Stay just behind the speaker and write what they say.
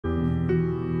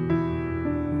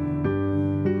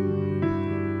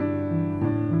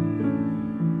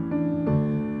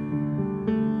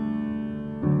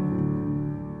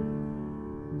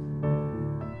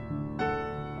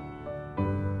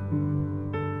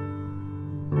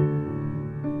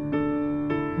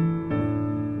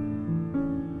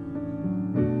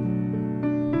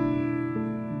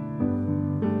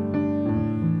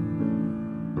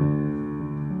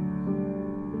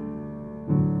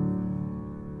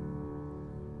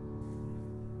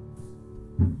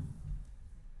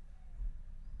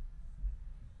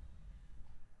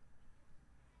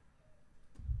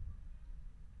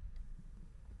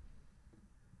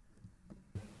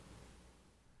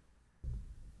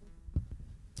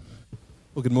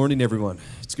Well, good morning, everyone.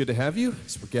 It's good to have you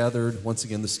as we're gathered once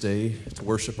again this day to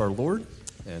worship our Lord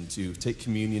and to take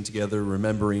communion together,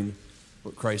 remembering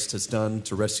what Christ has done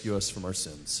to rescue us from our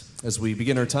sins. As we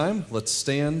begin our time, let's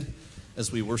stand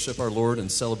as we worship our Lord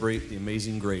and celebrate the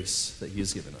amazing grace that He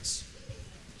has given us.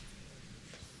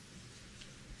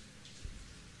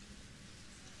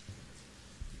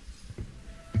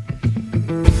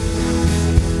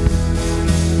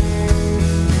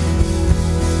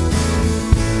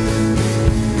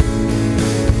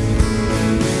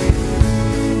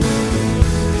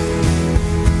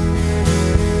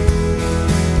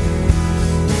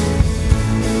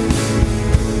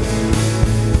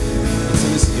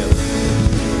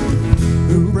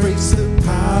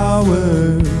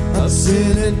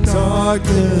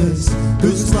 Darkness,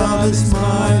 whose love is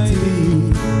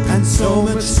mighty and so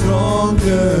much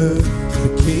stronger,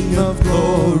 the King of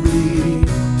glory,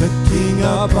 the King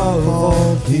above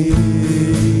all kings,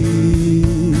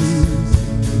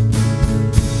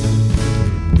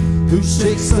 who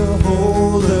shakes the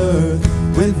whole earth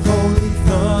with holy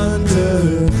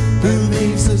thunder, who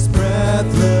leaves us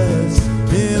breathless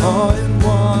in awe and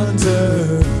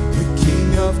wonder, the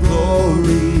King of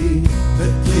glory, the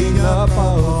King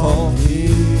above all kings.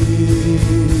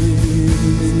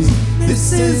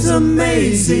 This is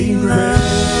amazing grace.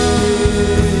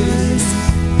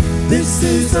 This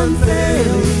is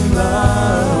unfailing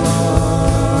love,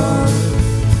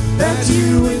 that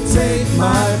you would take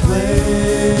my place,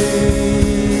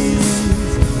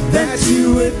 that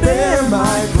you would bear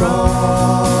my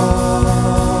cross,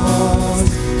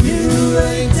 you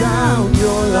laid down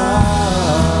your life,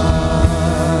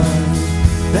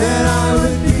 that I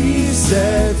would be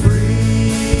set free.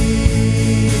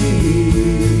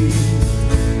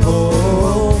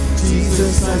 Oh,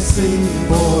 Jesus, I sing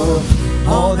for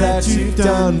all that you've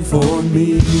done for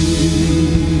me.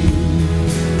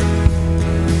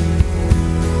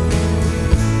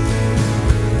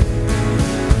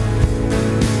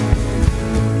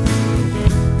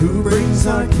 Who brings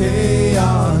our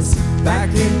chaos back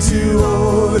into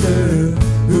order,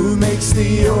 who makes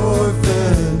the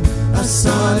orphan a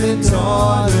son and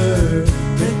daughter,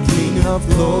 the King of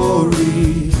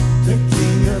glory, the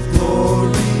King of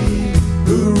glory,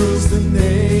 who rules the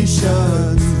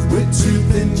nations with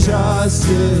truth and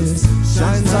justice,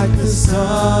 shines like the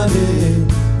sun in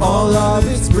all of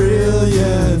its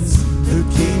brilliance, the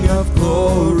King of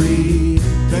glory,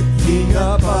 the King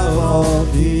above all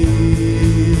kings.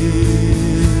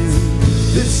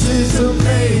 This is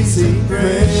amazing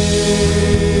grace.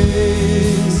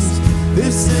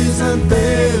 This is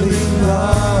unfailing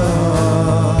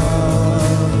love,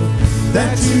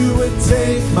 that you would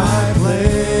take my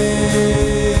place,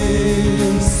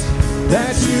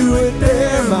 that you would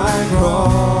bear my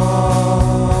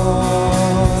cross,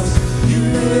 you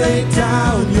laid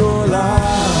down your life,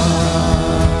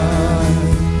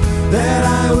 that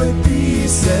I would be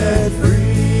set free.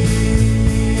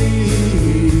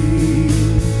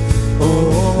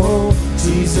 Oh,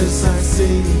 Jesus, I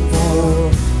sing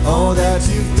for all that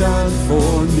you've done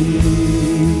for me.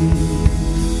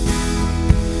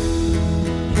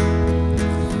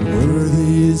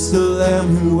 Worthy is the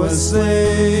Lamb who was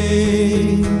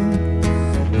slain,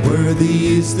 worthy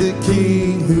is the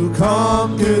King who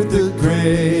conquered the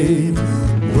grave,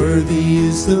 worthy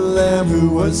is the Lamb who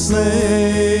was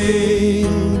slain,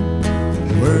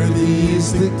 worthy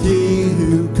is the King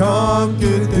who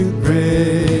conquered the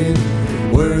grave,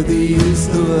 worthy is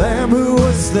the Lamb who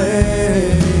was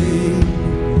slain,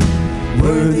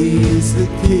 worthy is the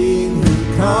King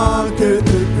who conquered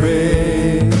the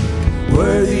grave,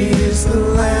 worthy is the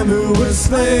Lamb who was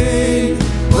slain,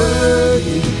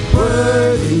 worthy,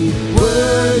 worthy,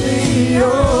 worthy,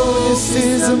 oh, this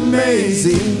is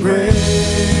amazing grace,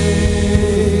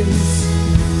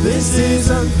 this is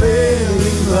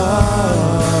unfailing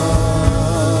love,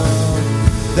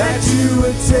 that you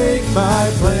would take my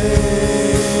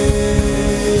place,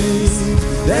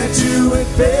 that you would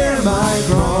bear my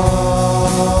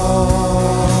cross,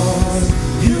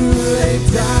 you laid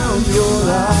down your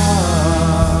life,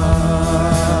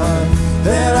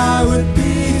 that I would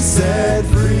be set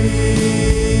free.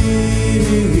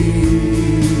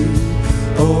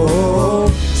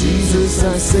 Oh, Jesus,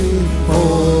 I sing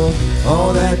for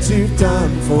all that you've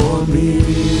done for me.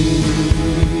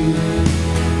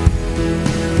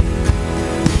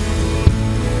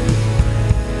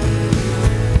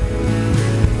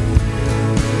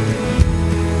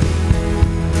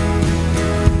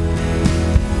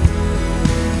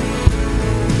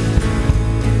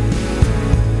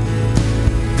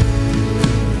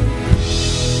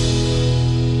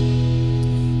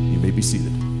 Be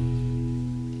seated.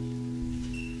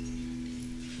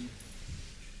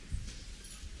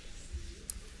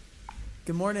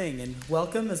 Good morning and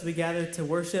welcome as we gather to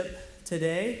worship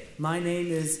today. My name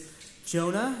is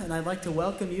Jonah, and I'd like to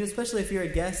welcome you, especially if you're a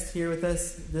guest here with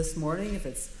us this morning. If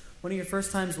it's one of your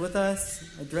first times with us,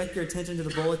 I direct your attention to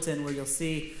the bulletin where you'll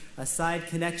see a side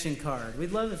connection card.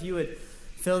 We'd love if you would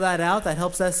fill that out. That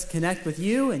helps us connect with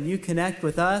you, and you connect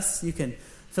with us. You can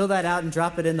fill that out and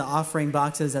drop it in the offering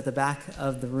boxes at the back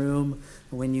of the room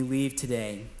when you leave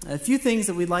today. A few things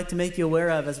that we'd like to make you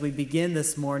aware of as we begin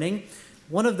this morning.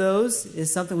 One of those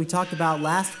is something we talked about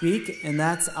last week, and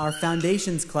that's our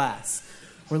Foundations class.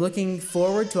 We're looking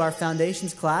forward to our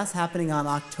Foundations class happening on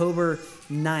October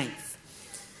 9th.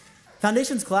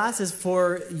 Foundations class is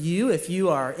for you if you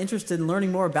are interested in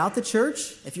learning more about the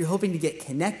church, if you're hoping to get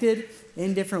connected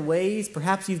in different ways.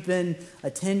 Perhaps you've been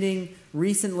attending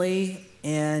recently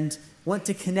and want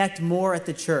to connect more at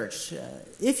the church.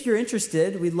 If you're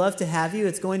interested, we'd love to have you.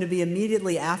 It's going to be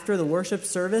immediately after the worship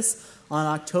service on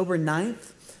October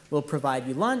 9th. We'll provide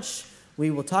you lunch.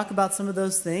 We will talk about some of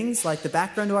those things like the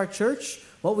background to our church,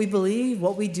 what we believe,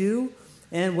 what we do,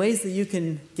 and ways that you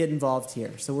can get involved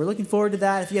here. So we're looking forward to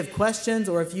that. If you have questions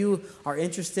or if you are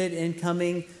interested in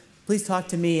coming, please talk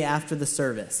to me after the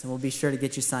service, and we'll be sure to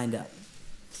get you signed up.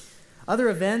 Other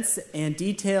events and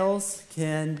details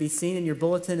can be seen in your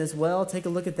bulletin as well. Take a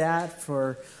look at that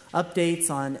for updates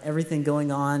on everything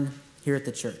going on here at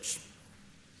the church.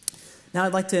 Now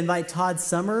I'd like to invite Todd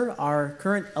Summer, our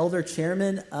current elder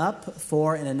chairman, up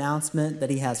for an announcement that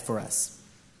he has for us.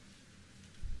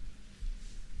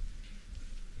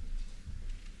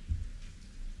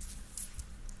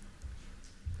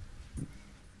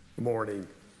 Good morning.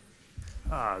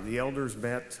 The elders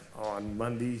met on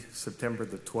Monday, September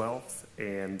the 12th,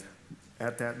 and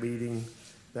at that meeting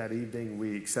that evening,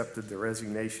 we accepted the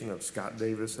resignation of Scott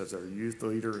Davis as our youth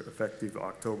leader effective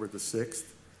October the 6th.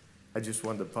 I just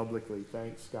wanted to publicly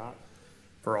thank Scott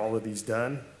for all that he's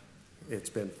done. It's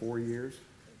been 4 years,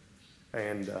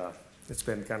 and it's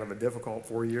been kind of a difficult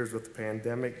 4 years with the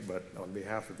pandemic, but on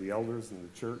behalf of the elders and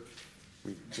the church,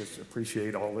 we just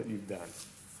appreciate all that you've done.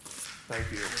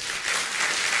 Thank you.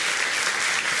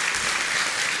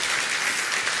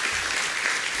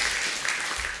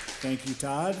 Thank you,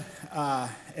 Todd.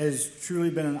 It's truly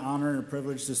been an honor and a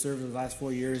privilege to serve the last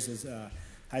 4 years as a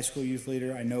high school youth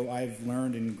leader. I know I've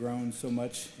learned and grown so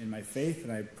much in my faith,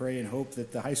 and I pray and hope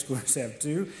that the high schoolers have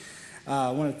too. I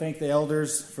want to thank the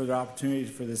elders for the opportunity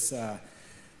for this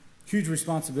huge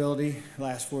responsibility the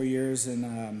last 4 years,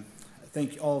 and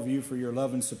thank all of you for your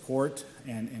love and support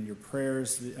and your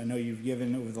prayers that I know you've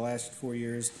given over the last 4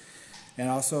 years. And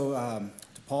also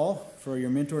to Paul for your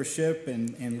mentorship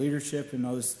and leadership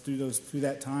in through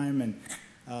that time,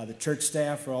 and the church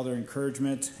staff for all their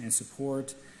encouragement and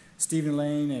support. Stephen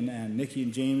Lane and Nikki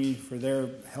and Jamie for their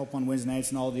help on Wednesday nights,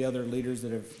 and all the other leaders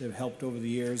that have helped over the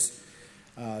years.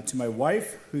 To my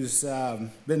wife, who's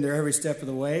been there every step of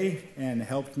the way and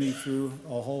helped me through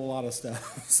a whole lot of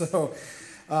stuff. So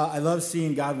I love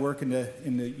seeing God work in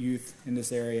the youth in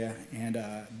this area, and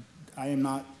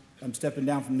I'm stepping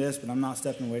down from this, but I'm not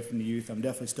stepping away from the youth. I'm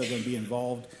definitely still going to be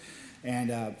involved.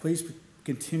 And please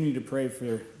continue to pray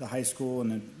for the high school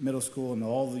and the middle school and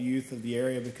all the youth of the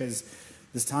area, because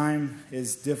this time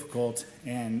is difficult,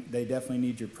 and they definitely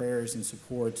need your prayers and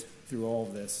support through all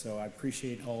of this. So I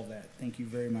appreciate all of that. Thank you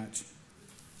very much.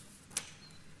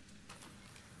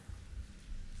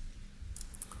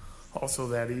 Also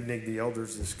that evening, the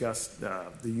elders discussed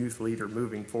the youth leader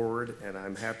moving forward, and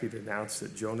I'm happy to announce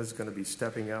that Jonah's going to be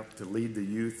stepping up to lead the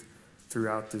youth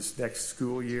throughout this next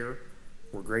school year.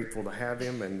 We're grateful to have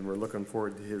him, and we're looking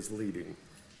forward to his leading.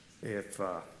 If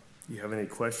you have any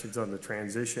questions on the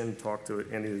transition, talk to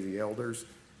any of the elders,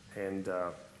 and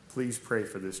please pray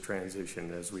for this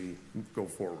transition as we go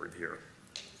forward here.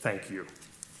 Thank you.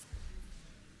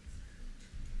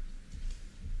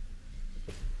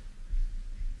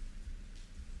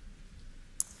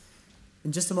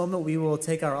 In just a moment, we will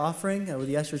take our offering. Would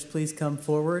the ushers please come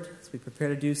forward as we prepare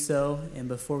to do so? And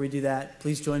before we do that,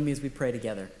 please join me as we pray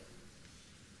together.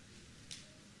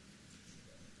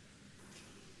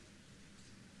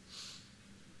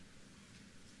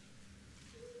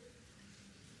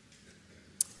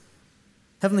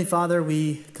 Heavenly Father,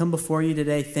 we come before you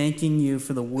today thanking you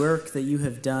for the work that you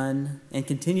have done and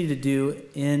continue to do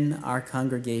in our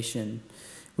congregation.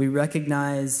 We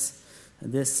recognize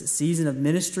this season of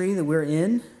ministry that we're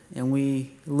in, and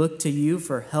we look to you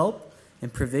for help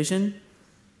and provision.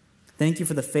 Thank you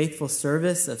for the faithful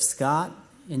service of Scott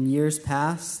in years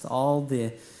past, all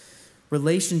the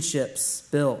relationships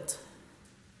built,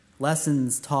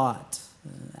 lessons taught,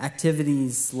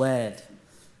 activities led,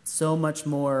 so much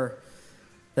more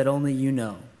that only you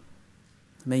know.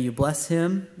 May you bless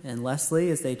him and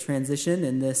Leslie as they transition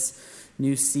in this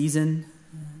new season.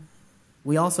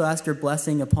 We also ask your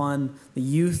blessing upon the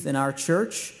youth in our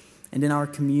church and in our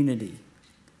community.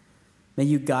 May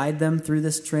you guide them through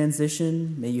this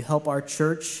transition. May you help our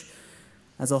church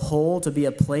as a whole to be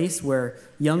a place where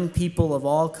young people of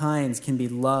all kinds can be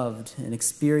loved and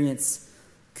experience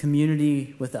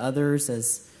community with others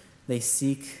as they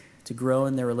seek to grow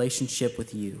in their relationship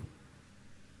with you.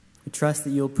 We trust that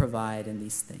you'll provide in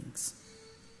these things.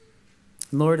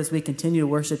 Lord, as we continue to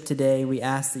worship today, we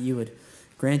ask that you would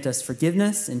grant us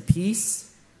forgiveness and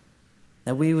peace,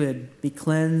 that we would be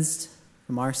cleansed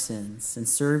from our sins and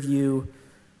serve you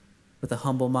with a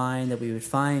humble mind, that we would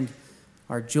find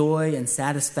our joy and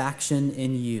satisfaction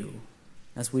in you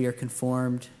as we are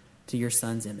conformed to your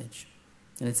Son's image.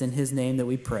 And it's in his name that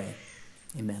we pray.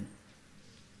 Amen.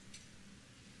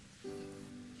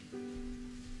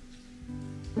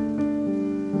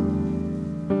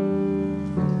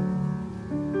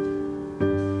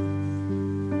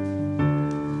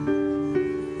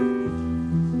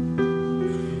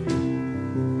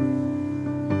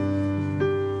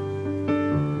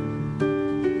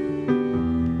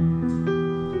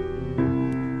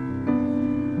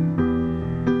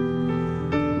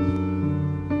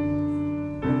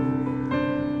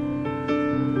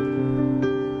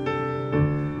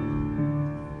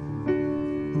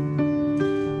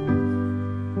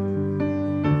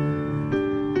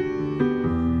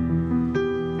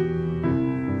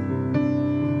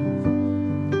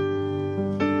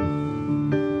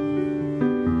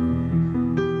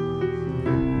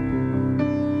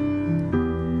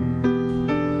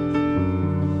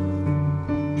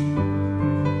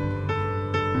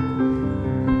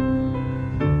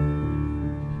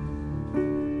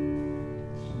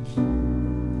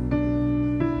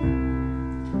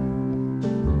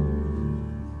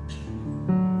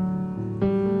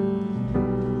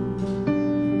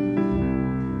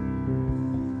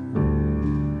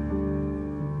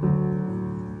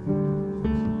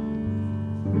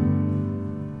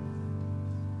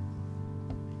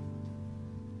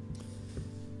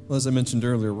 Well, as I mentioned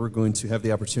earlier, we're going to have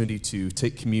the opportunity to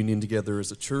take communion together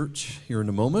as a church here in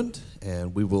a moment,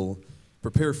 and we will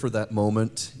prepare for that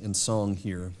moment in song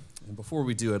here. And before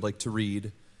we do, I'd like to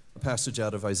read a passage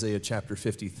out of Isaiah chapter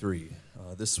 53.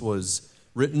 This was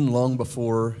written long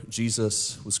before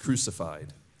Jesus was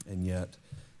crucified, and yet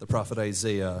the prophet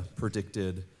Isaiah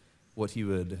predicted what he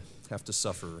would have to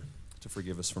suffer to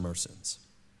forgive us from our sins.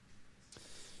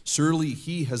 Surely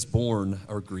he has borne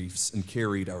our griefs and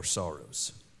carried our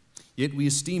sorrows. Yet we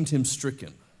esteemed him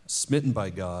stricken, smitten by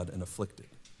God, and afflicted.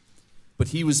 But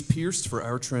he was pierced for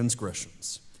our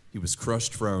transgressions. He was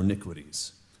crushed for our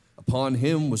iniquities. Upon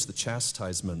him was the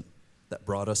chastisement that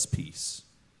brought us peace,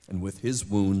 and with his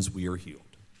wounds we are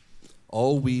healed.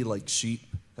 All we like sheep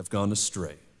have gone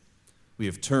astray. We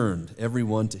have turned every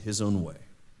one to his own way,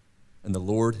 and the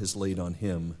Lord has laid on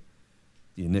him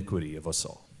the iniquity of us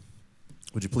all.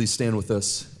 Would you please stand with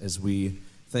us as we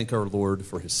thank our Lord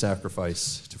for his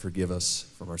sacrifice to forgive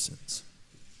us from our sins.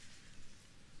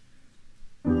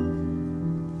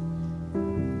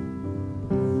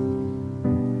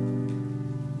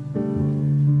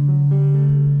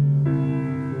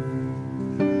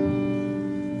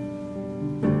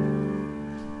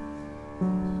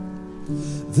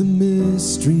 The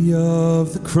mystery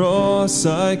of the cross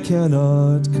I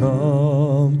cannot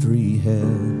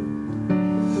comprehend.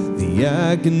 The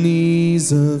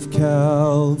agonies of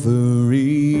Calvary.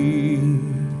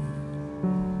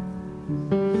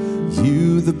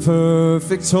 You, the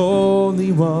perfect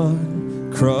Holy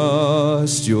One,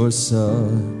 crushed your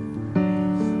Son,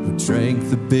 who drank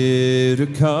the bitter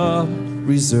cup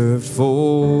reserved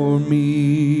for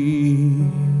me.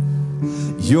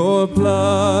 Your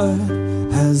blood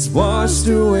has washed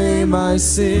away my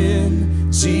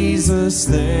sin. Jesus,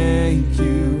 thank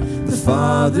you. The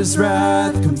Father's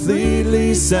wrath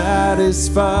completely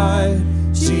satisfied.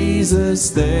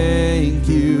 Jesus, thank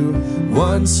you.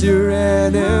 Once your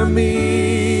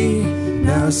enemy,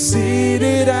 now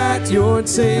seated at your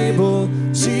table.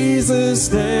 Jesus,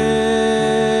 thank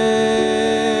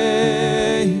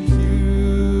you.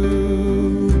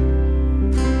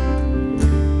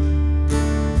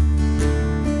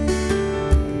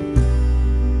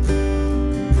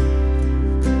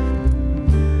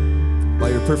 By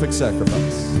your perfect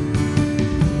sacrifice.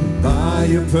 By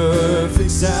your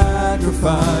perfect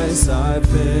sacrifice, I've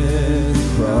been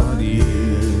brought near.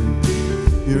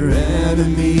 Your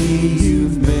enemy,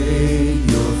 you've made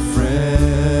your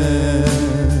friend.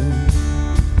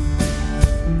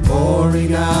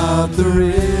 Pouring out the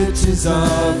riches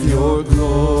of your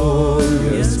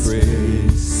glorious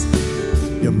grace.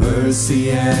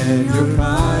 mercy and your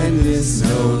kindness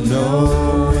know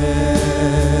no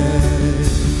end.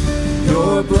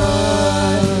 Your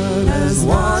blood has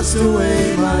washed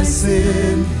away my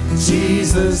sin.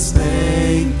 Jesus,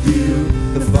 thank you.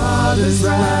 The Father's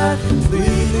wrath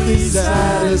completely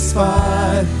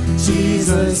satisfied.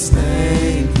 Jesus,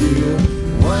 thank you.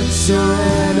 Once your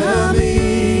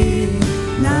enemy,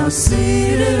 now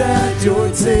seated at your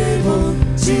table.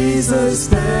 Jesus,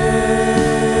 thank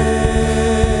you.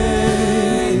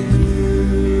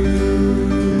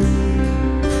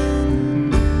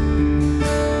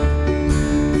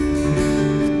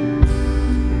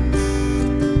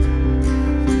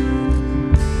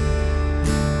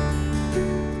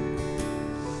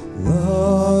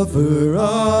 Lover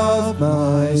of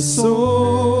my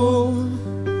soul,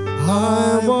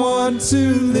 I want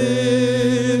to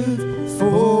live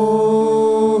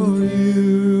for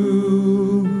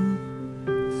you.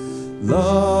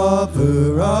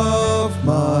 Lover of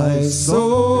my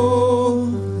soul,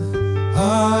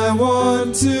 I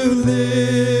want to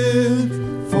live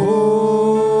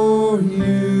for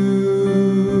you.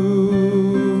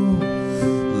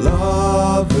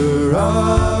 Lover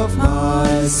of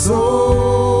my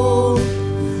soul,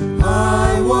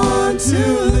 I want to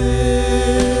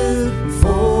live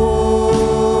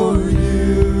for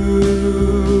you.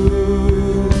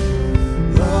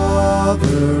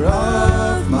 Lover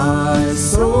of my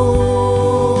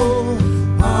soul,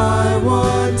 I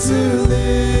want to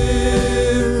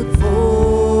live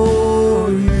for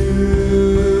you.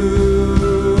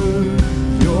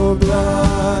 Your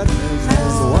blood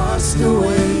has washed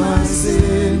away my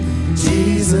sin.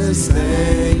 Jesus,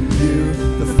 thank you.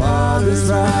 The Father's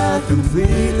wrath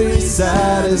completely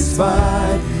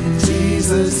satisfied.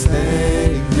 Jesus,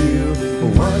 thank you.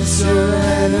 Once your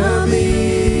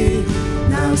enemy,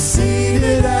 now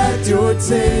seated at your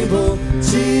table.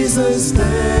 Jesus,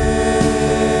 thank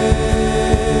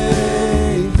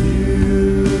you.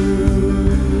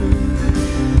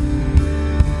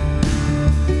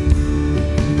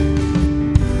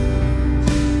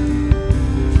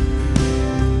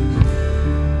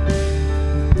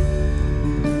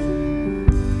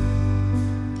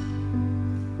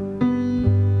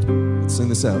 Sing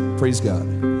this out. Praise God.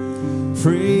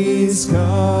 Praise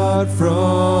God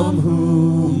from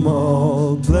whom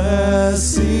all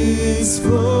blessings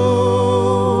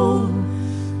flow.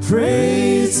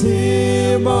 Praise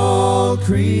Him, all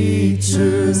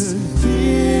creatures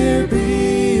here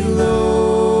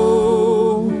below.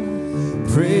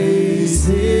 Praise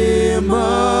Him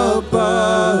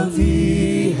above,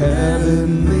 ye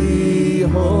heavenly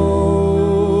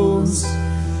hosts.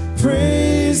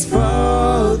 Praise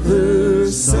Father,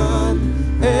 Son,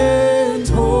 and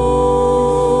Holy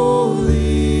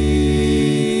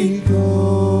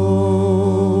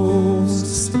Ghost.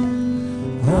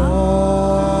 Amen.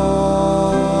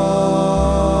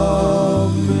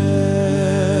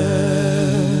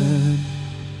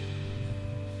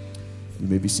 You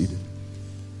may be seated.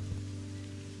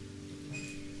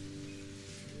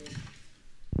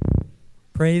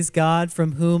 Praise God,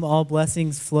 from whom all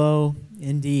blessings flow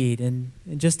indeed. And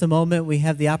in just a moment, we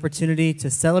have the opportunity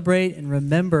to celebrate and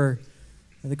remember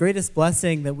the greatest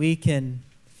blessing that we can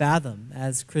fathom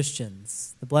as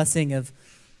Christians, the blessing of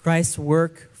Christ's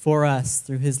work for us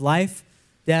through his life,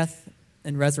 death,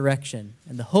 and resurrection,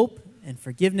 and the hope and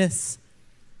forgiveness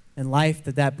and life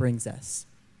that that brings us.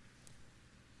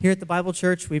 Here at the Bible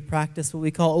Church, we practice what we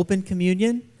call open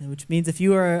communion, which means if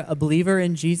you are a believer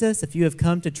in Jesus, if you have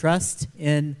come to trust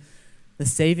in the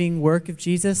saving work of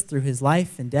Jesus through his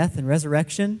life and death and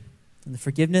resurrection and the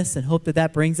forgiveness and hope that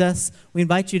that brings us, we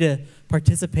invite you to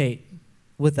participate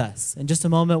with us. In just a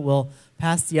moment, we'll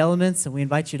pass the elements, and we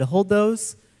invite you to hold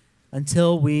those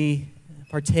until we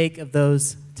partake of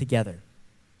those together.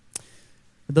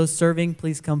 For those serving,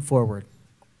 please come forward.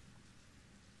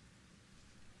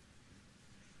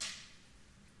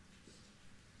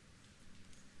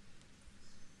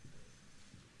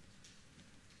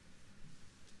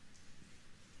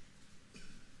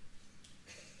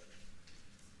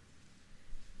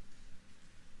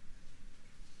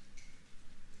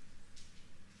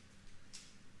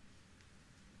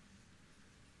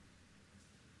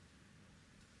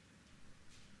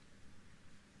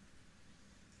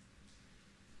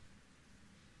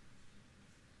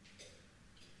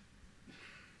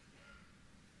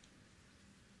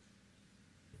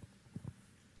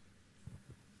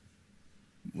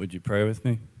 Would you pray with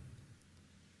me?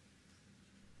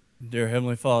 Dear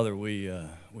Heavenly Father, we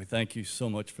thank you so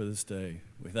much for this day.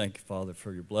 We thank you, Father,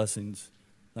 for your blessings.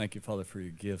 Thank you, Father, for your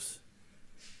gifts.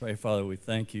 Pray, Father, we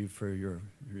thank you for your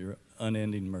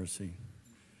unending mercy.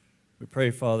 We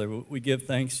pray, Father, we give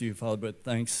thanks to you, Father, but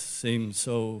thanks seem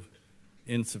so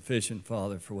insufficient,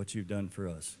 Father, for what you've done for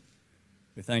us.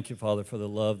 We thank you, Father, for the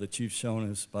love that you've shown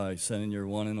us by sending your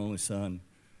one and only Son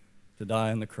to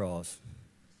die on the cross,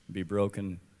 be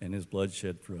broken, and his blood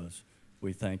shed for us.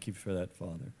 We thank you for that,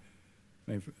 Father.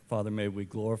 Father, may we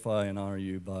glorify and honor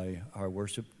you by our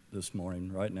worship this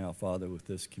morning, right now, Father, with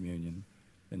this communion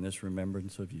and this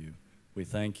remembrance of you. We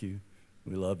thank you.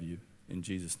 We love you. In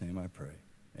Jesus' name I pray.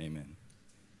 Amen.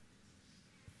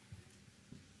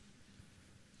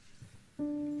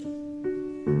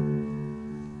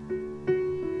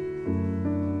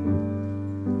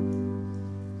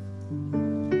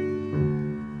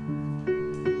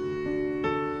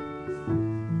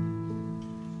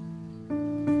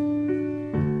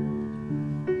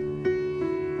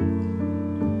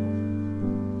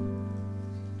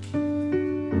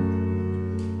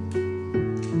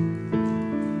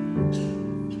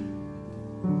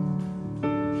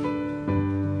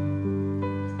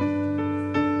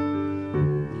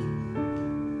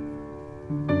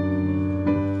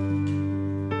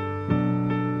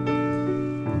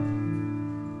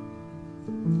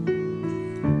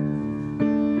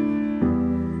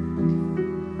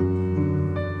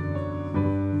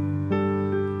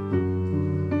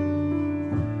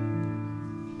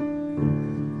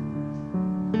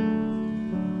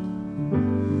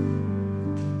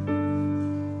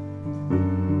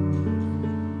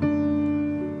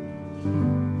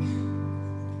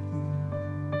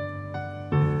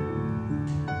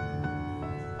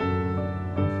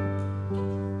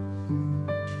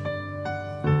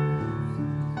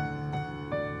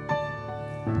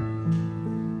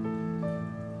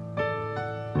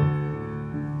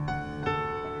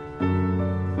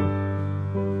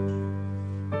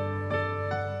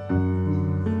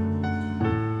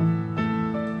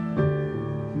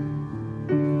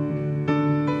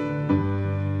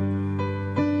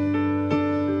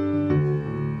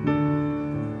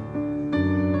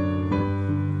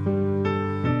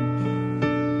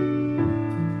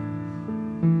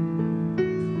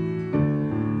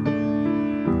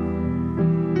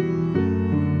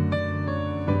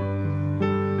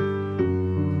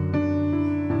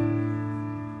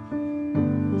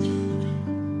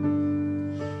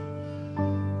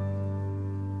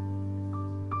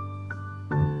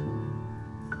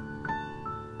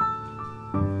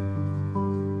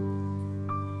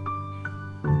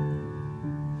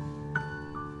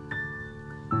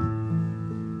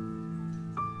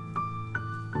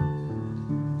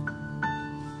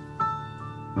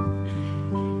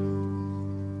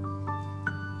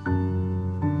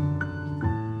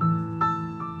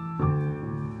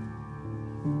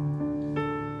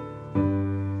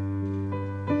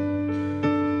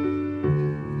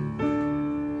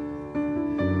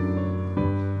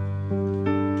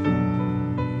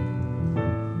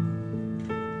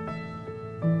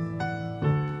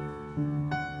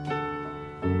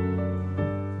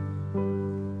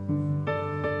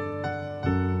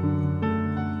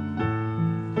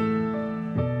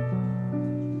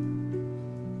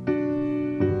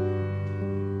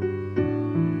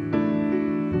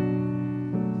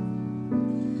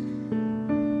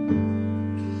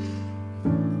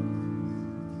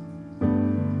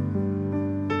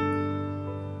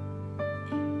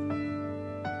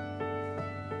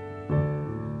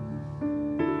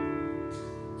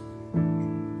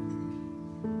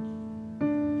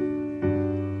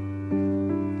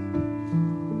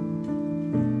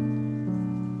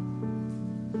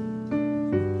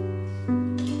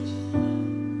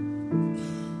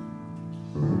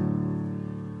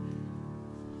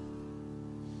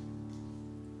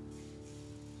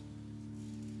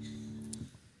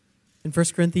 In 1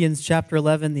 Corinthians chapter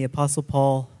 11, the Apostle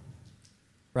Paul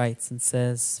writes and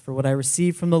says, "For what I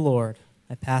received from the Lord,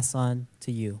 I pass on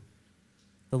to you.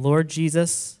 The Lord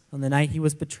Jesus, on the night he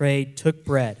was betrayed, took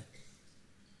bread,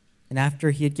 and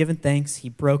after he had given thanks, he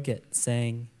broke it,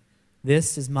 saying,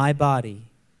 'This is my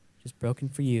body, which is broken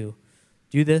for you.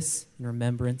 Do this in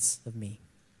remembrance of me.'"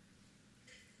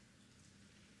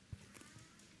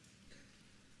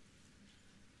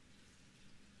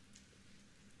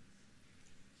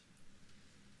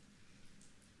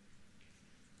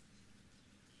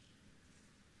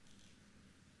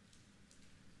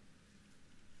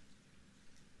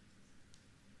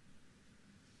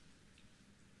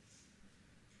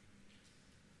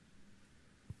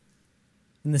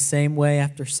 In the same way,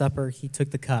 after supper, he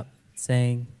took the cup,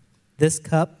 saying, "This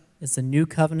cup is the new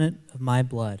covenant of my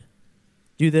blood.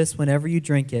 Do this whenever you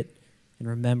drink it in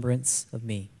remembrance of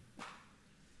me."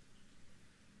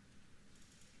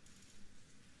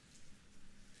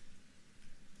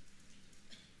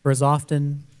 For as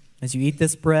often As you eat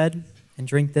this bread and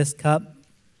drink this cup,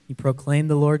 you proclaim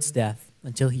the Lord's death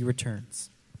until he returns.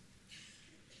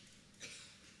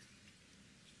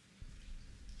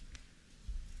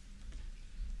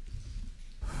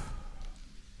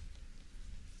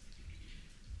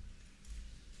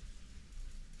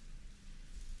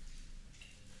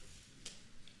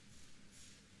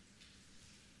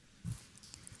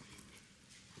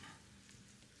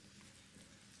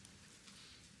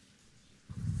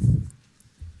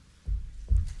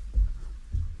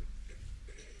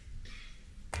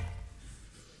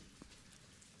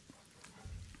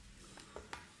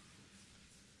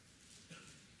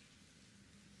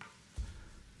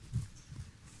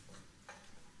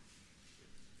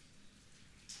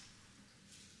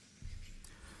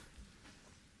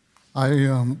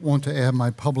 I want to add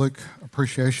my public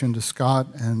appreciation to Scott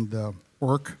and the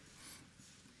work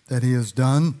that he has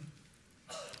done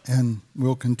and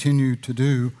will continue to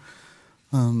do.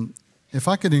 If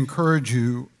I could encourage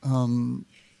you,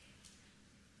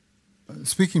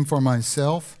 speaking for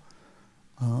myself,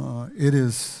 it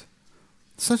is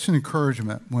such an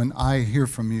encouragement when I hear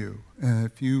from you.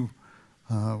 If you,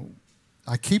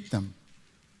 I keep them.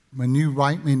 When you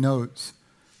write me notes,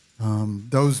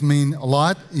 those mean a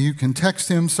lot. You can text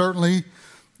him, certainly.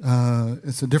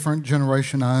 It's a different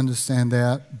generation, I understand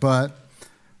that. But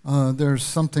there's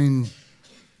something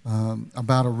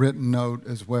about a written note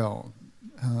as well,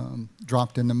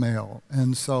 dropped in the mail.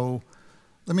 And so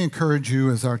let me encourage you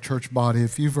as our church body,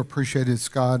 if you've appreciated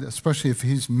Scott, especially if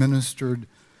he's ministered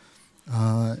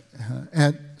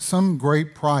at some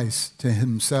great price to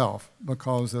himself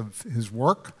because of his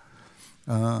work,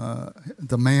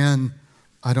 the man,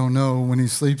 I don't know when he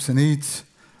sleeps and eats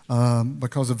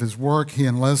because of his work. He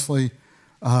and Leslie,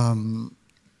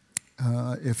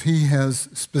 if he has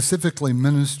specifically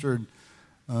ministered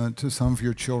to some of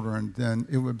your children, then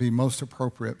it would be most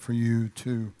appropriate for you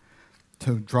to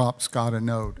drop Scott a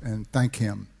note and thank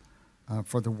him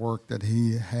for the work that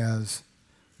he has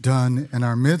done in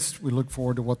our midst. We look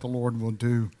forward to what the Lord will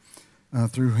do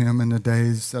through him in the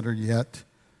days that are yet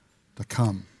to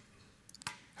come.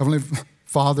 Heavenly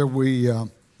Father, we're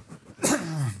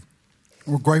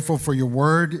grateful for your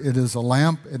word. It is a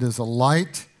lamp. It is a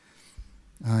light.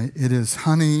 It is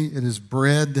honey. It is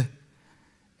bread.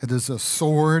 It is a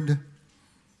sword.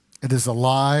 It is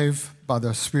alive by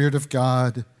the Spirit of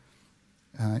God.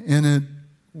 In it,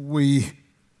 we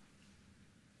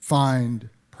find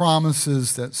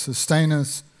promises that sustain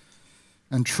us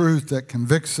and truth that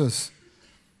convicts us.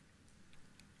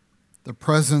 The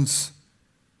presence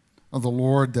of the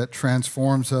Lord that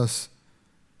transforms us.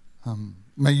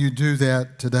 May you do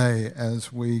that today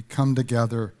as we come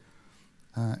together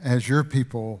as your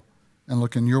people and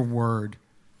look in your word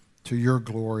to your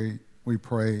glory, we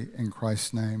pray in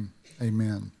Christ's name.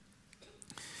 Amen.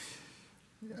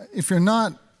 If you're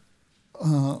not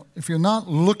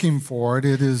looking for it,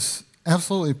 it is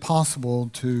absolutely possible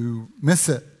to miss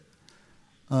it.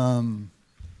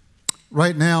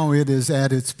 Right now, it is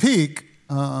at its peak.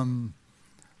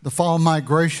 The fall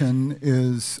migration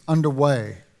is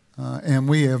underway, and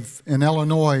we have, in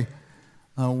Illinois,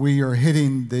 we are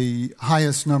hitting the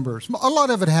highest numbers. A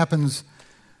lot of it happens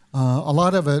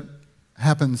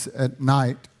at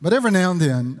night, but every now and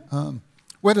then,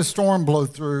 we had a storm blow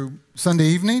through Sunday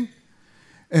evening,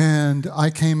 and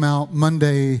I came out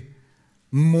Monday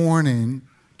morning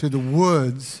to the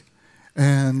woods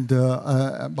and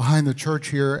behind the church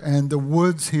here, and the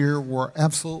woods here were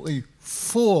absolutely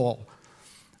full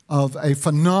of a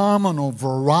phenomenal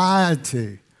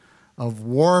variety of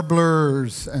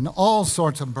warblers and all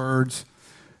sorts of birds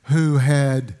who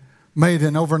had made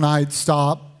an overnight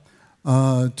stop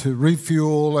to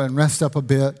refuel and rest up a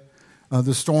bit.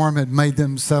 The storm had made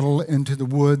them settle into the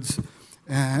woods.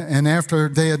 And after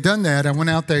they had done that, I went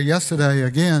out there yesterday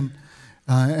again,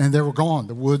 and they were gone.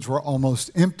 The woods were almost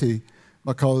empty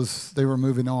because they were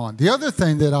moving on. The other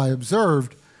thing that I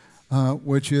observed,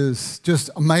 which is just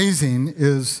amazing,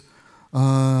 is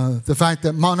the fact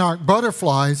that monarch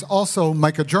butterflies also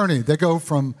make a journey. They go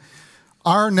from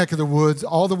our neck of the woods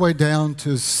all the way down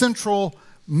to central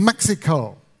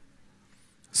Mexico.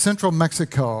 Central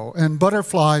Mexico. And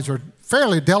butterflies are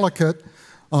fairly delicate.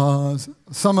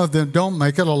 Some of them don't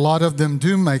make it. A lot of them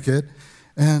do make it.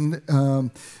 And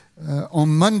on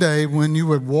Monday, when you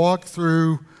would walk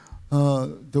through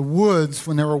the woods,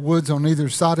 when there were woods on either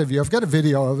side of you, I've got a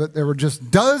video of it, there were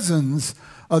just dozens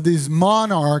of these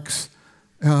monarchs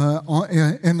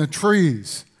in the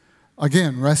trees,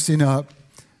 again, resting up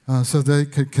so they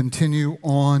could continue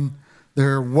on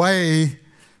their way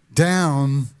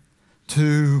down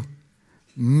to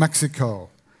Mexico.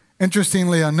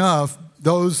 Interestingly enough,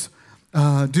 those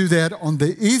do that on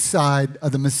the east side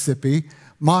of the Mississippi.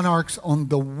 Monarchs on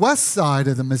the west side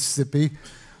of the Mississippi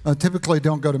typically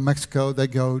don't go to Mexico. They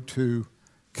go to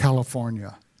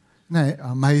California. Isn't that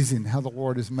amazing how the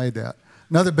Lord has made that?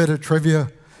 Another bit of trivia,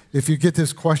 if you get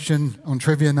this question on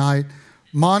trivia night,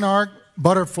 monarch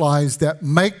butterflies that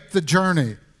make the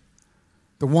journey,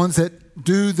 the ones that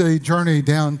do the journey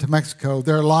down to Mexico,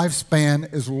 their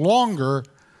lifespan is longer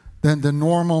than the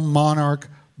normal monarch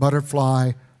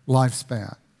butterfly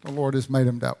lifespan. The Lord has made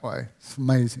them that way. It's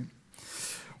amazing.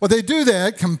 Well, they do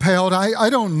that compelled. I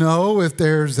don't know if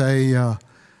there's a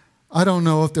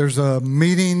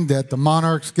meeting that the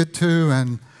monarchs get to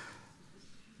and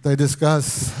they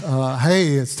discuss,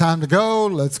 hey, it's time to go.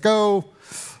 Let's go.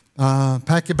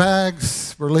 Pack your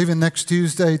bags. We're leaving next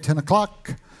Tuesday, 10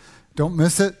 o'clock. Don't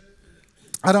miss it.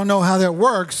 I don't know how that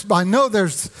works, but I know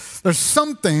there's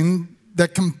something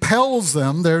that compels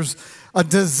them. There's a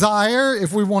desire,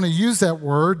 if we want to use that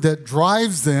word, that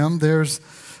drives them. There's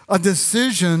a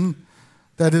decision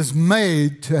that is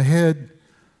made to head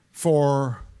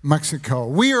for Mexico.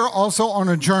 We are also on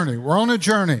a journey. We're on a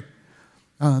journey.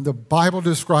 The Bible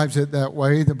describes it that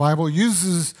way. The Bible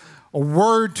uses a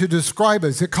word to describe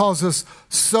us. It calls us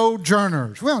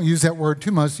sojourners. We don't use that word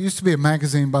too much. It used to be a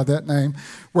magazine by that name.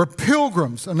 We're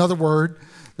pilgrims, another word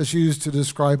that's used to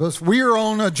describe us. We are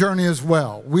on a journey as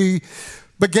well. We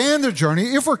began the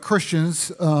journey. If we're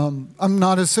Christians, I'm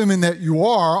not assuming that you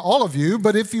are, all of you,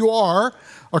 but if you are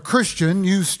a Christian,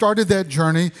 you started that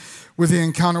journey with the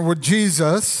encounter with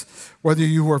Jesus, whether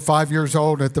you were 5 years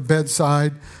old at the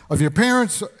bedside of your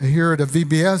parents, here at a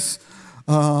VBS,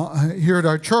 here at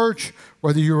our church,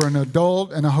 whether you were an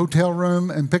adult in a hotel room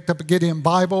and picked up a Gideon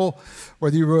Bible,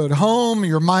 whether you were at home,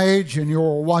 you're my age, and you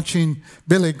were watching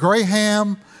Billy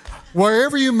Graham,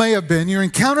 wherever you may have been, you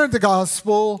encountered the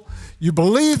gospel, you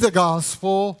believed the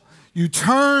gospel, you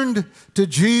turned to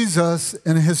Jesus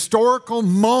in a historical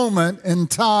moment in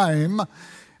time,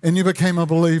 and you became a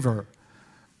believer.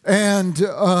 And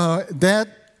that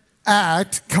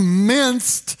act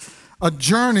commenced a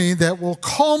journey that will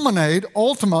culminate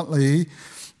ultimately,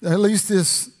 at least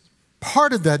this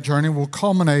part of that journey will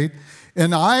culminate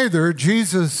in either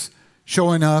Jesus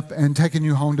showing up and taking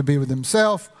you home to be with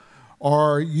himself,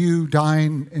 or you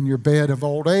dying in your bed of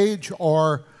old age,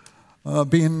 or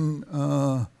being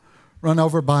run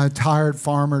over by a tired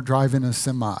farmer driving a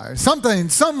semi. Something,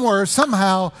 somewhere,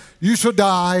 somehow, you shall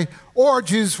die, or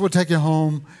Jesus will take you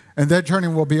home, and that journey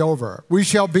will be over. We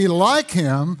shall be like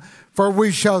him, for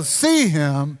we shall see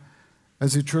him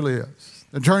as he truly is.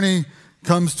 The journey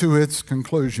comes to its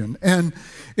conclusion. And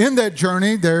in that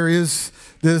journey, there is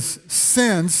this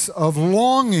sense of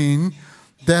longing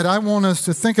that I want us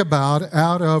to think about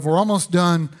out of, we're almost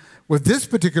done with this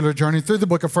particular journey through the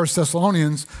book of 1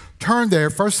 Thessalonians. Turn there,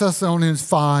 1 Thessalonians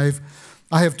 5.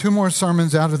 I have two more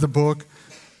sermons out of the book.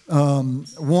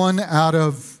 One out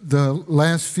of the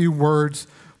last few words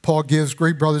Paul gives,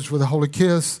 greet brothers with a holy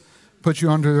kiss, put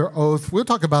you under their oath. We'll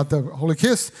talk about the holy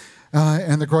kiss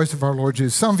and the grace of our Lord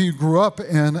Jesus. Some of you grew up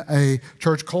in a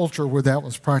church culture where that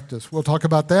was practiced. We'll talk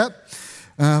about that,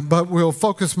 but we'll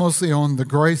focus mostly on the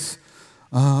grace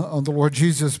of the Lord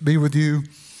Jesus be with you.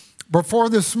 Before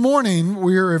this morning,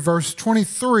 we're at verse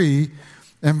 23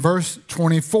 and verse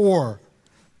 24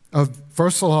 of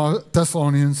 1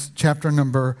 Thessalonians chapter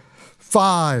number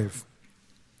 5.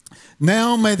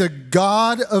 Now may the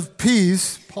God of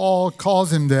peace, Paul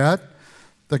calls him that,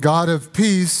 the God of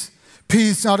peace,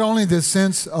 peace, not only the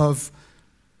sense of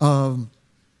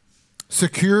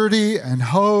security and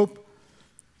hope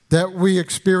that we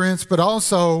experience, but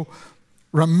also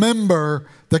remember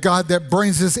the God that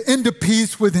brings us into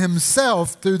peace with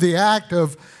himself through the act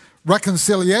of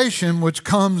reconciliation, which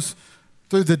comes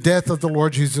through the death of the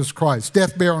Lord Jesus Christ,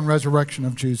 death, burial, and resurrection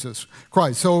of Jesus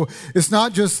Christ. So it's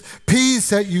not just peace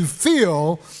that you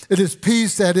feel, it is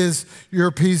peace that is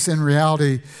your peace in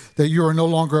reality, that you are no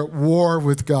longer at war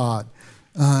with God.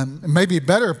 Maybe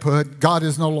better put, God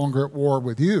is no longer at war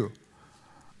with you.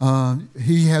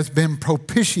 He has been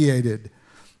propitiated.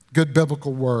 Good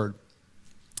biblical word.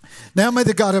 Now may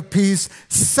the God of peace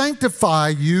sanctify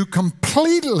you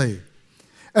completely,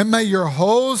 and may your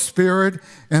whole spirit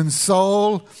and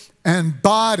soul and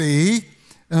body,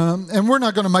 and we're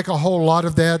not going to make a whole lot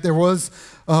of that. There was,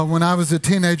 when I was a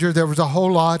teenager, there was a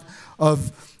whole lot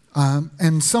of,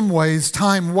 in some ways,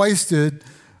 time wasted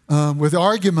with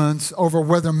arguments over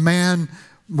whether man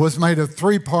was made of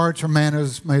 3 parts or man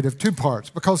is made of 2 parts.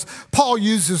 Because Paul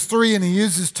uses 3 and he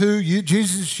uses 2.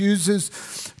 Jesus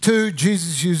uses 2.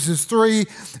 Jesus uses 3.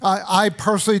 I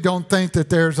personally don't think that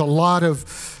there's a lot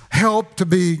of help to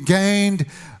be gained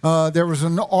There was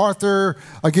an author,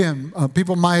 again,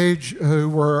 people my age who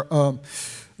were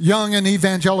young and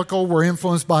evangelical were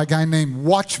influenced by a guy named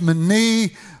Watchman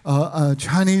Nee, a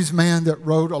Chinese man that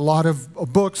wrote a lot of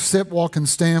books. Sit, Walk, and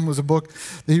Stand was a book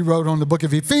that he wrote on the book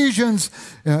of Ephesians.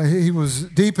 He was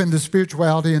deep into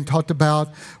spirituality and talked about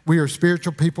we are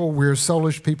spiritual people, we're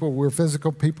soulish people, we're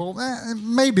physical people.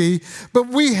 Maybe, but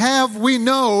we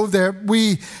know that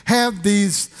we have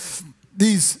these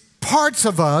parts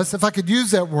of us, if I could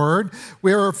use that word.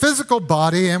 We're a physical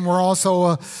body and we're also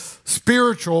a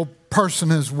spiritual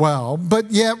person as well,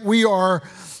 but yet we are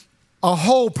a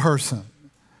whole person.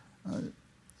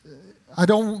 Part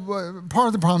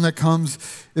of the problem that comes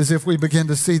is if we begin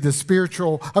to see the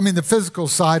physical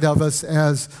side of us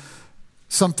as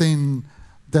something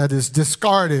that is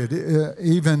discarded,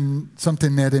 even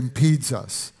something that impedes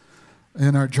us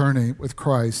in our journey with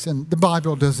Christ. And the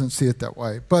Bible doesn't see it that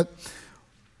way. But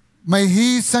may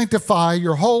He sanctify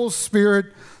your whole spirit,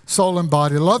 soul, and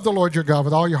body. Love the Lord your God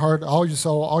with all your heart, all your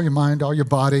soul, all your mind, all your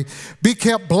body. Be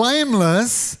kept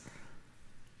blameless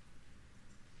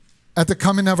at the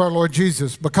coming of our Lord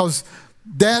Jesus, because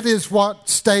that is what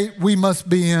state we must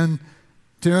be in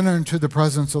to enter into the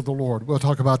presence of the Lord. We'll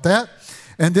talk about that.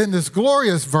 And then this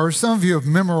glorious verse, some of you have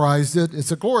memorized it.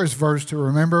 It's a glorious verse to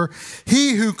remember.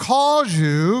 He who calls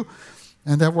you,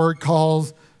 and that word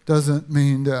calls doesn't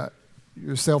mean that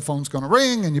your cell phone's going to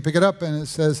ring and you pick it up and it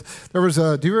says,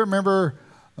 do you remember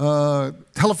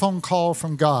telephone call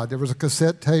from God? There was a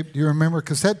cassette tape. Do you remember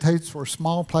cassette tapes were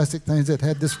small plastic things that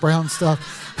had this brown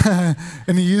stuff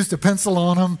and you used a pencil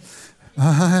on them?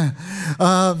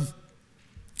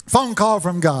 Phone call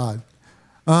from God.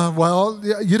 Well,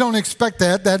 you don't expect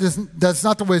that. That's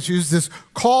not the way it's used. This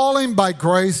calling by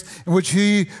grace in which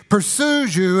He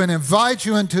pursues you and invites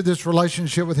you into this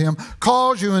relationship with Him,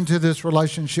 calls you into this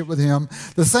relationship with Him.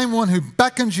 The same one who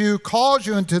beckons you, calls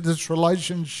you into this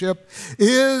relationship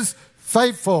is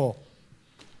faithful.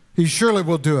 He surely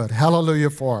will do it.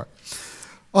 Hallelujah for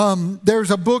it.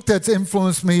 There's a book that's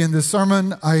influenced me in this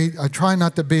sermon. I try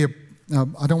not to be,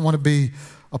 I don't want to be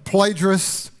a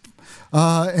plagiarist.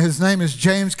 His name is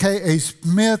James K.A.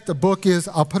 Smith. The book is,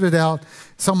 I'll put it out.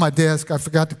 It's on my desk. I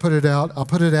forgot to put it out. I'll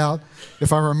put it out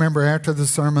if I remember after the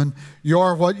sermon.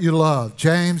 You're What You Love,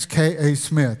 James K.A.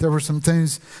 Smith. There were some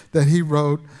things that he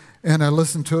wrote, and I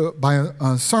listened to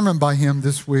a sermon by him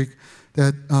this week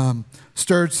that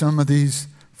stirred some of these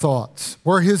thoughts.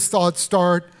 Where his thoughts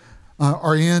start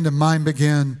or end and mine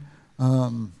begin,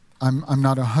 I'm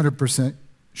not 100%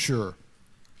 sure.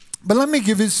 But let me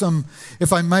give you some,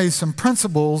 if I may, some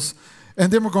principles,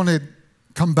 and then we're going to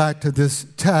come back to this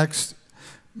text.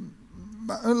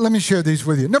 Let me share these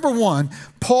with you. Number one,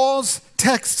 Paul's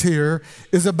text here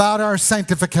is about our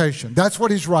sanctification. That's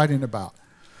what he's writing about.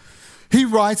 He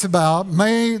writes about,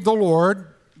 may the Lord,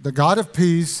 the God of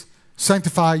peace,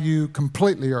 sanctify you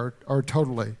completely or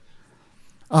totally.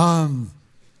 God's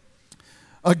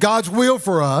will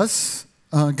for us,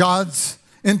 God's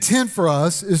intent for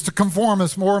us is to conform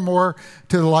us more and more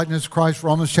to the likeness of Christ.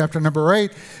 Romans chapter number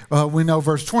 8, we know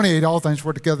verse 28, all things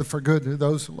work together for good to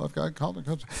those who love God, called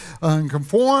and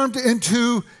conformed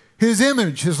into His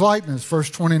image, His likeness, verse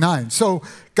 29. So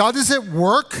God is at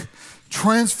work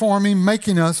transforming,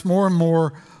 making us more and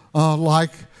more like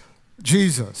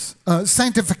Jesus.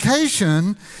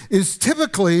 Sanctification is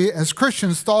typically, as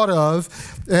Christians, thought of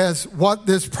as what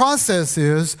this process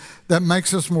is that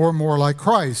makes us more and more like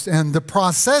Christ. And the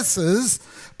processes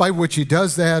by which He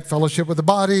does that, fellowship with the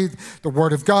body, the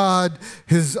Word of God,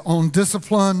 His own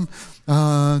discipline,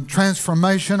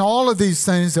 transformation, all of these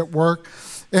things that work.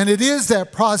 And it is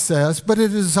that process, but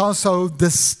it is also the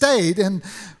state. And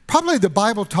probably the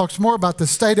Bible talks more about the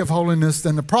state of holiness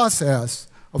than the process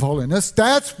of holiness.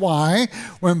 That's why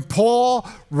when Paul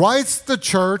writes the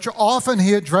church, often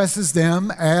he addresses them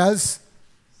as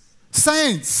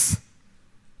saints.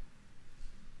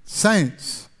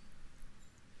 Saints.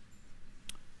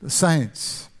 The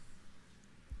saints.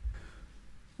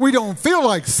 We don't feel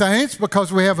like saints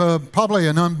because we have probably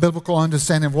an unbiblical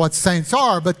understanding of what saints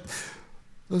are, but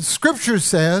the Scripture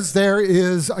says there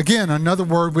is, again, another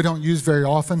word we don't use very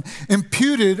often,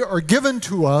 imputed or given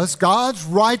to us God's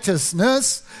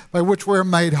righteousness by which we're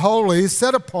made holy,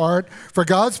 set apart for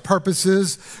God's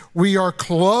purposes. We are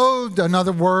clothed,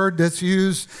 another word that's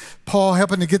used, Paul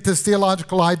helping to get this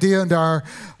theological idea into our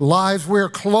lives. We are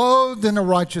clothed in the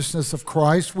righteousness of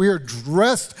Christ. We are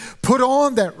dressed, put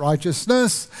on that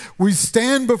righteousness. We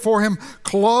stand before Him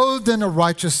clothed in the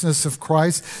righteousness of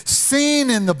Christ, seen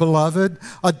in the beloved,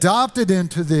 adopted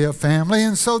into the family.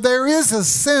 And so there is a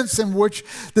sense in which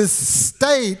this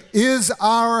state is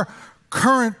our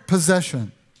current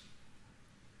possession.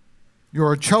 You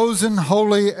are chosen,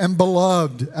 holy, and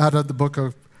beloved, out of the book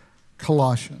of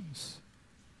Colossians.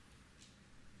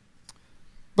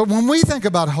 But when we think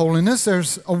about holiness,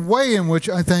 there's a way in which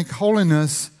I think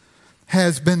holiness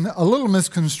has been a little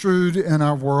misconstrued in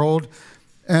our world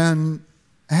and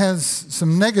has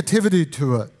some negativity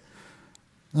to it.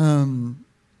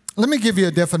 Let me give you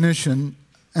a definition,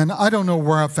 and I don't know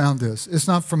where I found this. It's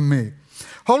not from me.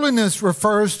 Holiness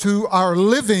refers to our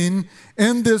living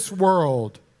in this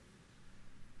world.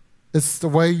 It's the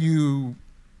way you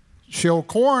shell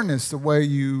corn. It's the way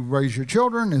you raise your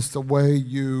children. It's the way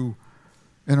you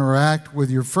interact with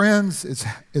your friends.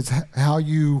 It's how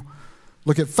you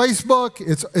look at Facebook.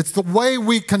 It's the way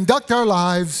we conduct our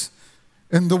lives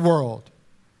in the world.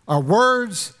 Our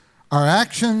words, our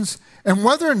actions, and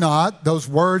whether or not those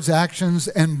words, actions,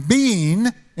 and being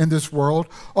in this world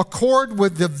accord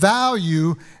with the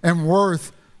value and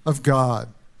worth of God.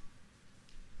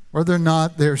 Whether or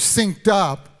not they're synced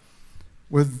up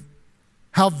with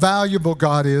how valuable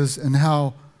God is and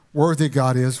how worthy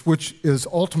God is, which is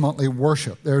ultimately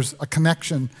worship. There's a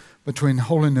connection between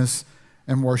holiness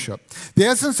and worship. The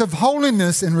essence of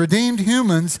holiness in redeemed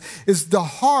humans is the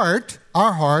heart,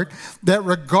 our heart, that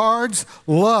regards,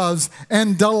 loves,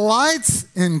 and delights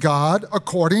in God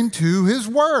according to His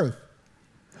worth.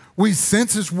 We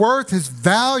sense His worth, His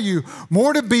value,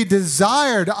 more to be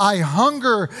desired. I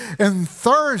hunger and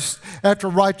thirst after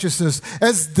righteousness.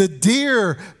 As the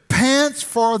deer pants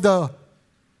for the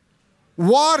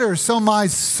water, so my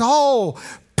soul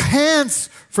pants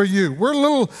for you. We're a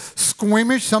little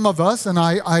squeamish, some of us, and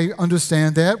I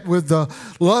understand that, with the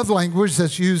love language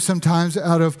that's used sometimes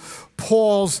out of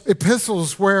Paul's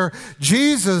epistles, where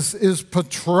Jesus is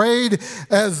portrayed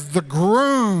as the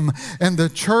groom and the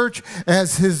church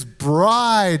as his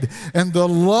bride, and the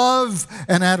love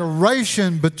and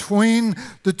adoration between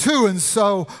the two. And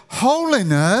so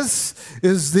holiness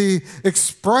is the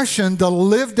expression, the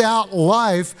lived out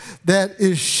life that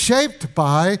is shaped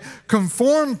by,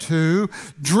 conformed to,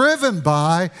 driven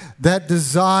by that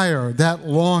desire, that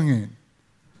longing,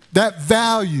 that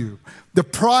value, the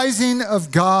prizing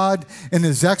of God and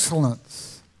His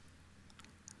excellence.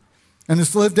 And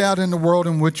it's lived out in the world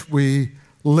in which we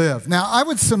live. Now, I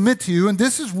would submit to you, and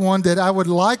this is one that I would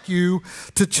like you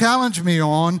to challenge me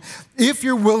on, if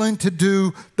you're willing to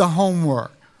do the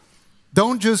homework.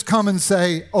 Don't just come and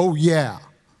say, oh yeah.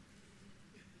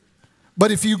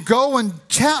 But if you go and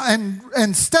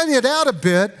study it out a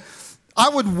bit, I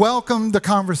would welcome the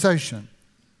conversation,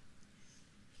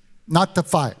 not the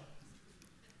fight.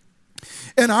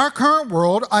 In our current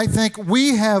world, I think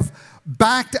we have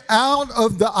backed out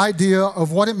of the idea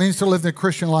of what it means to live the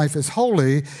Christian life as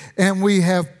holy, and we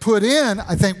have put in,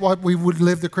 I think, what we would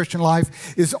live the Christian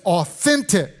life is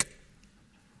authentic.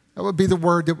 That would be the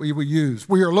word that we would use.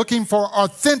 We are looking for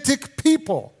authentic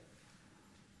people,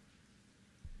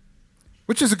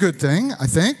 which is a good thing, I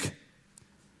think.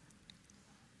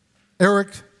 Eric,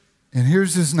 and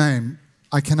here's his name.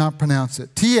 I cannot pronounce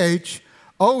it. Thoennes.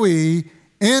 Thoennes.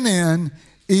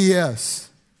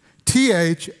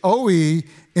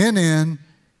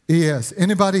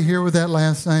 Anybody here with that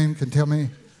last name can tell me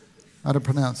how to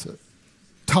pronounce it?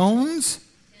 Tones?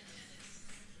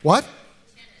 What?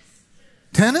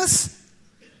 Tennis?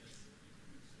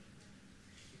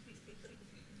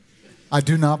 I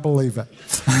do not believe it.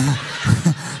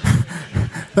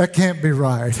 That can't be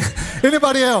right.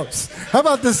 Anybody else? How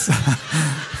about this?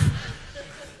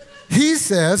 He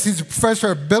says, he's a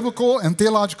professor of biblical and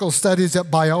theological studies at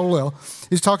Biola.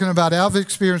 He's talking about our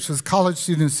experience with college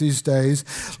students these days.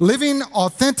 Living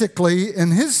authentically,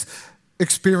 in his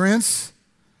experience,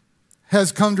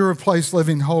 has come to replace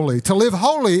living holy. To live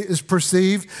holy is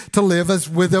perceived to live as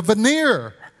with a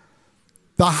veneer.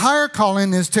 The higher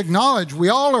calling is to acknowledge we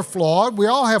all are flawed, we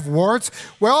all have warts,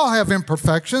 we all have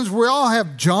imperfections, we all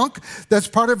have junk that's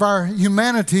part of our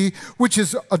humanity, which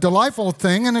is a delightful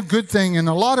thing and a good thing in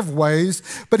a lot of ways.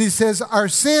 But he says our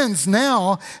sins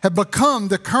now have become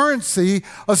the currency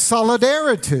of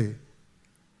solidarity.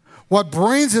 What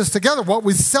brings us together, what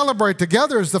we celebrate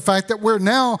together, is the fact that we're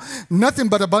now nothing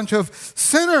but a bunch of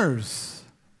sinners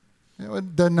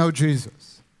that don't know Jesus.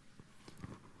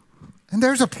 And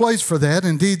there's a place for that,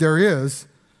 indeed there is,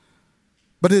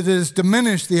 but it has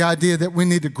diminished the idea that we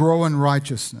need to grow in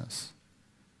righteousness.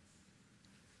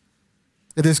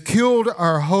 It has killed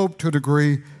our hope to a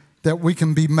degree that we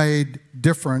can be made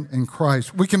different in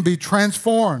Christ. We can be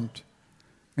transformed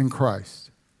in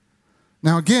Christ.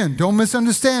 Now again, don't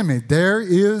misunderstand me. There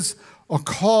is a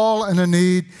call and a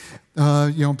need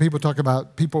People talk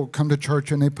about people come to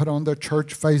church and they put on their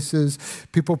church faces.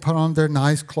 People put on their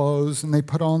nice clothes and they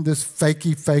put on this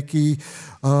fakey,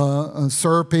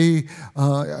 syrupy.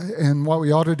 And what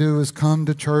we ought to do is come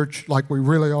to church like we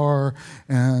really are,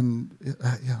 and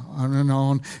on and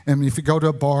on. And if you go to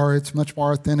a bar, it's much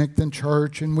more authentic than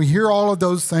church. And we hear all of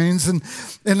those things, and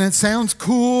it sounds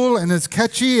cool and it's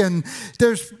catchy. And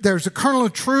there's a kernel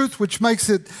of truth which makes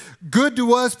it good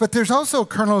to us, but there's also a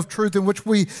kernel of truth in which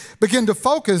we begin to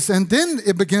focus, and then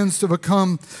it begins to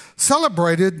become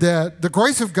celebrated that the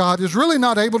grace of God is really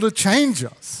not able to change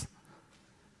us.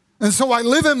 And so I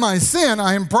live in my sin.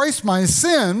 I embrace my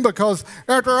sin because,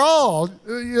 after all,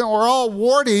 we're all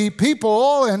warty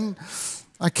people, and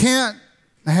I can't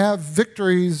have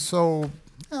victories, so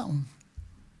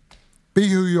be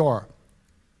who you are.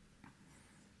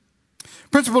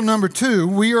 Principle number 2,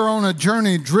 we are on a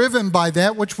journey driven by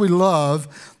that which we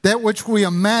love, that which we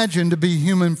imagine to be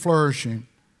human flourishing.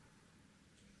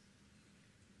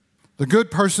 The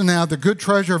good person now, the good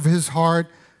treasure of his heart,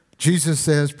 Jesus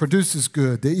says, produces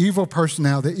good. The evil person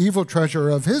now, the evil treasure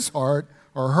of his heart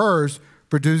or hers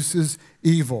produces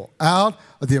evil. Out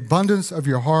of the abundance of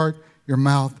your heart, your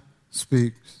mouth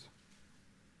speaks.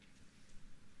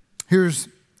 Here's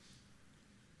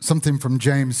something from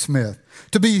James Smith.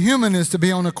 To be human is to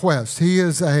be on a quest. He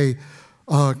is a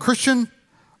Christian,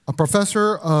 a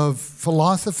professor of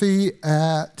philosophy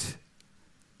at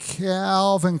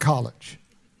Calvin College,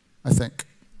 I think.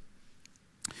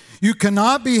 You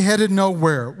cannot be headed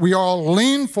nowhere. We all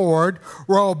lean forward.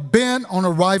 We're all bent on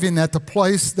arriving at the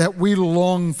place that we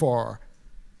long for.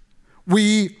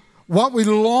 What we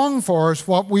long for is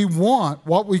what we want,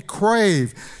 what we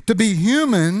crave. To be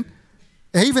human,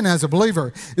 even as a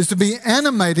believer, is to be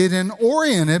animated and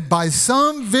oriented by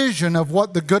some vision of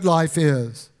what the good life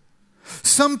is.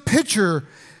 Some picture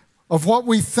of what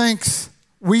we think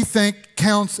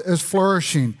counts as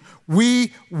flourishing.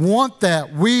 We want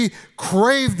that. We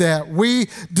crave that. We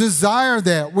desire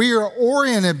that. We are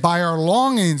oriented by our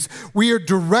longings. We are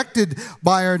directed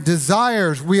by our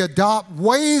desires. We adopt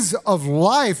ways of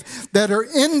life that are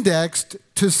indexed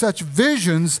to such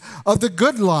visions of the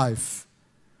good life.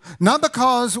 Not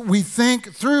because we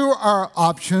think through our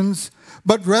options,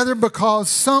 but rather because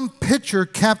some picture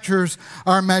captures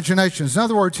our imaginations. In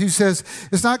other words, he says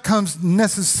it's not comes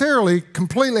necessarily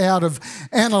completely out of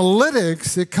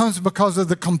analytics. It comes because of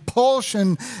the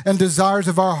compulsion and desires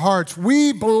of our hearts.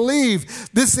 We believe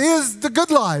this is the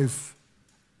good life.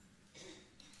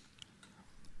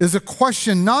 Is a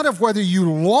question not of whether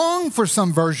you long for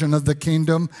some version of the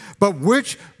kingdom, but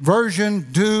which version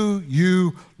do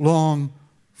you long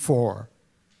for?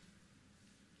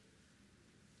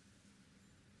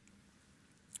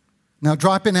 Now,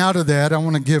 dropping out of that, I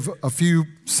want to give a few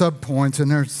subpoints, and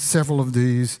there's several of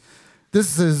these.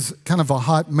 This is kind of a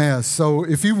hot mess, so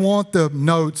if you want the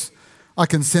notes, I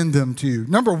can send them to you.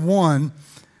 Number 1,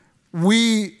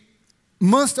 we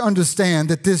must understand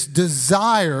that this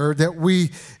desire that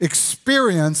we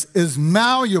experience is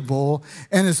malleable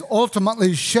and is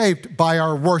ultimately shaped by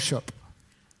our worship.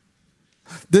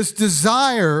 This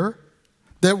desire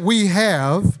that we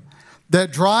have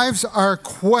that drives our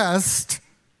quest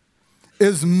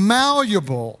is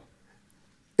malleable.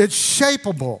 It's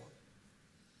shapeable.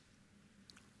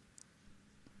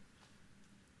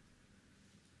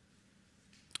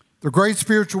 The great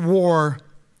spiritual war,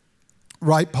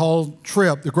 right, Paul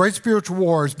Tripp, the great spiritual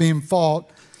war is being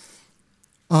fought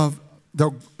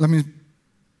the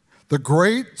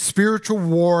great spiritual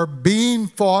war being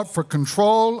fought for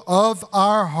control of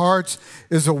our hearts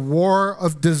is a war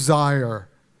of desire.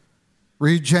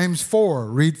 Read James 4,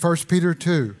 read 1 Peter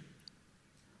 2.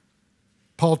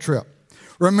 Paul Tripp.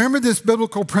 Remember this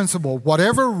biblical principle.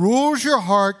 Whatever rules your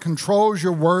heart controls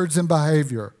your words and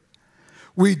behavior.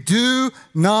 We do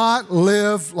not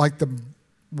live like the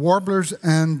warblers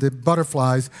and the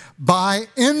butterflies by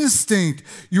instinct.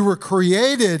 You were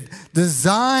created,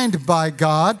 designed by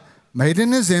God, made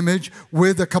in His image,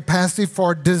 with a capacity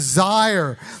for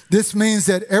desire. This means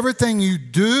that everything you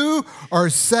do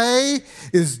or say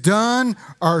is done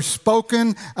or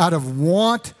spoken out of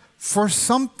want for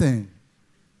something.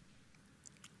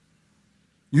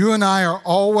 You and I are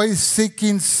always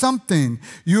seeking something.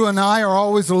 You and I are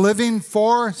always living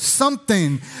for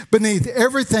something. Beneath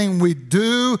everything we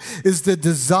do is the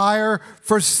desire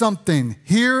for something.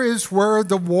 Here is where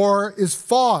the war is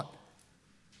fought.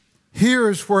 Here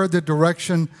is where the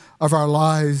direction of our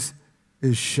lives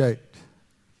is shaped.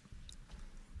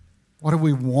 What do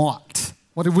we want?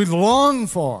 What do we long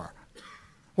for?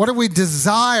 What do we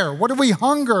desire? What do we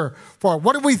hunger for?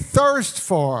 What do we thirst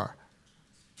for?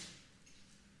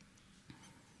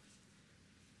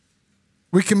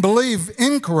 We can believe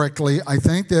incorrectly, I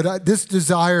think, that this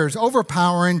desire is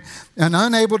overpowering and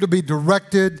unable to be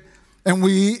directed, and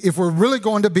we, if we're really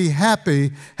going to be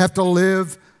happy, have to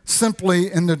live simply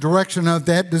in the direction of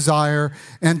that desire,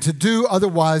 and to do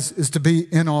otherwise is to be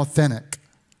inauthentic.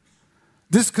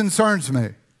 This concerns me,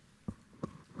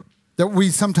 that we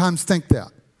sometimes think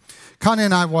that. Connie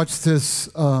and I watched this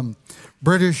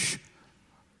British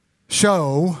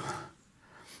show.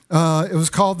 It was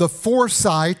called The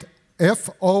Forsyte,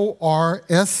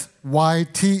 Forsyte,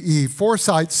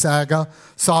 Forsyte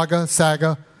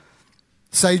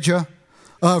Saga,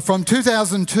 from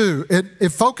 2002. It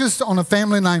focused on a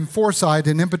family named Forsyte,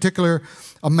 and in particular,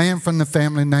 a man from the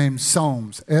family named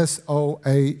Soames,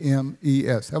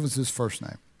 S-O-A-M-E-S. That was his first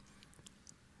name.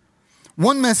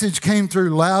 One message came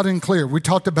through loud and clear. We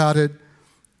talked about it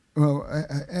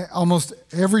almost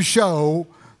every show.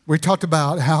 We talked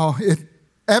about how it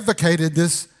advocated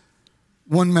this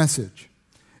one message.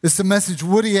 It's the message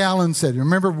Woody Allen said. You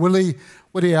remember Woody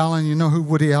Allen? You know who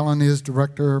Woody Allen is,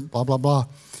 director, blah, blah, blah,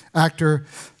 actor.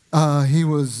 He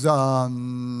was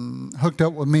hooked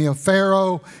up with Mia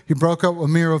Farrow. He broke up with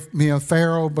Mia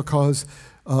Farrow because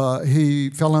he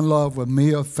fell in love with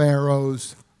Mia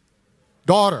Farrow's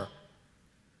daughter.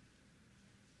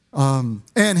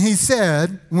 And he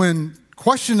said, when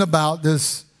questioned about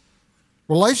this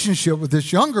relationship with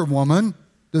this younger woman,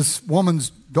 this woman's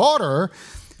daughter,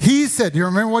 he said, do you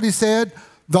remember what he said?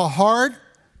 The heart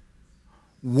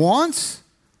wants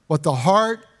what the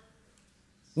heart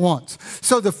wants.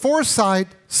 So the Forsyte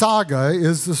saga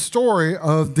is the story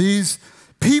of these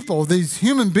people, these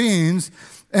human beings,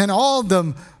 and all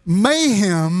the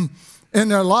mayhem in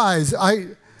their lives.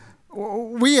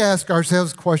 We ask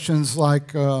ourselves questions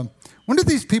like, when do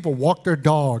these people walk their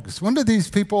dogs? When do these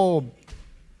people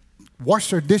wash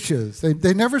their dishes?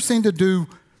 They never seem to do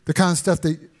the kind of stuff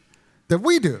that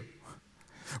we do.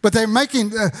 But they're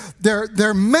making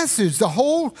their message, the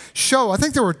whole show, I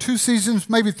think there were 2 seasons,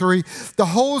 maybe 3. The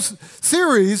whole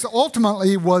series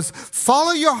ultimately was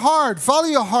follow your heart, follow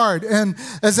your heart. And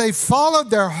as they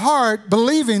followed their heart,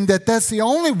 believing that that's the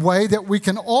only way that we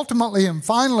can ultimately and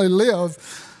finally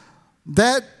live,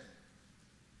 that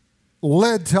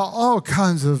led to all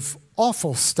kinds of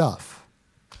awful stuff,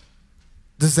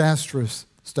 disastrous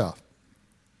stuff.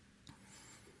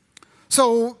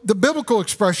 So the biblical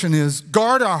expression is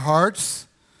guard our hearts.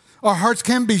 Our hearts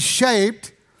can be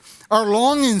shaped. Our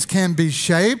longings can be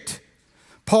shaped.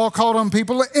 Paul called on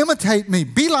people to imitate me,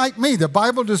 be like me. The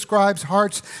Bible describes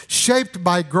hearts shaped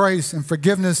by grace and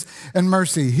forgiveness and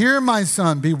mercy. Hear, my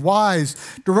son, be wise.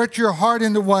 Direct your heart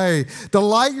in the way.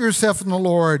 Delight yourself in the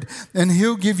Lord, and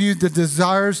he'll give you the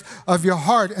desires of your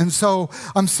heart. And so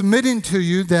I'm submitting to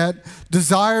you that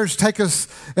desires take us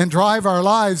and drive our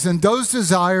lives, and those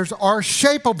desires are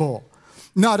shapeable.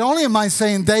 Not only am I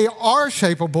saying they are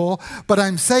shapeable, but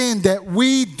I'm saying that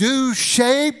we do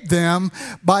shape them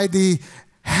by the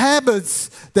habits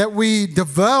that we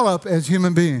develop as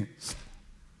human beings.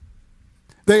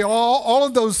 They all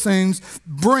of those things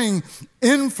bring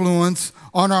influence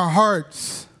on our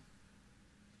hearts.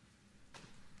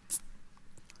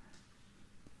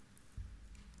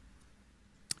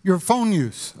 Your phone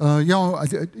use.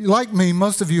 Like me,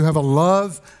 most of you have a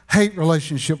love-hate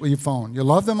relationship with your phone. You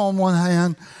love them on one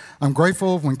hand. I'm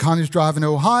grateful when Connie's driving to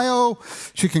Ohio,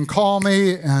 she can call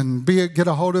me and get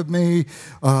a hold of me.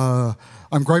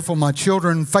 I'm grateful my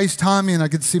children FaceTime me and I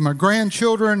get to see my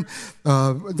grandchildren.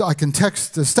 I can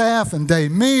text the staff and they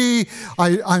me.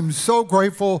 I'm so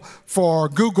grateful for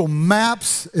Google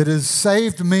Maps. It has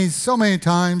saved me so many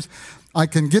times. I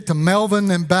can get to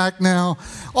Melbourne and back now.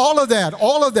 All of that.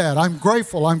 I'm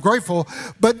grateful.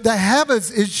 But the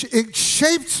habits, it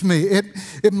shapes me.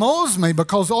 It molds me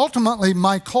because ultimately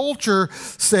my culture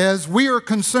says we are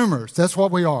consumers. That's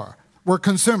what we are. We're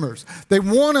consumers. They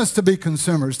want us to be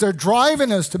consumers. They're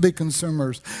driving us to be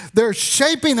consumers. They're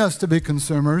shaping us to be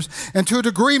consumers. And to a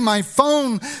degree, my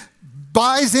phone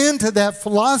buys into that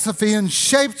philosophy and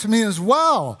shapes me as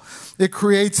well. It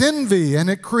creates envy, and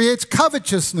it creates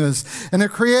covetousness, and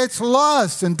it creates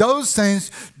lust, and those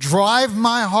things drive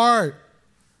my heart.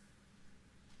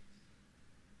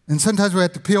 And sometimes we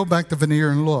have to peel back the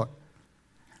veneer and look.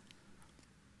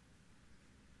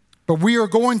 But we are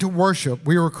going to worship.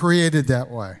 We were created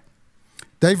that way.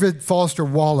 David Foster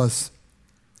Wallace,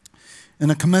 in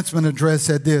a commencement address,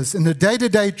 said this: in the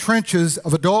day-to-day trenches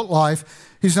of adult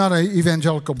life, he's not an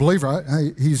evangelical believer.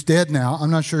 He's dead now.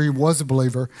 I'm not sure he was a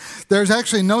believer. There's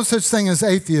actually no such thing as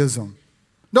atheism.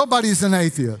 Nobody's an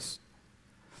atheist.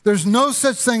 There's no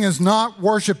such thing as not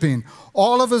worshiping.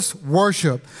 All of us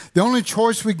worship. The only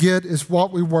choice we get is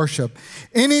what we worship.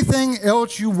 Anything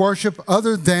else you worship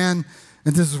other than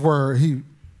And this is where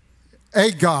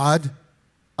a God,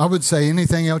 I would say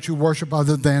anything else you worship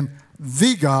other than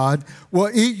the God, will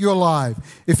eat you alive.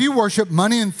 If you worship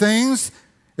money and things,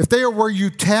 if they are where you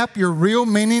tap your real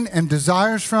meaning and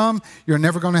desires from, you're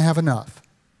never going to have enough.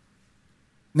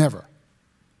 Never.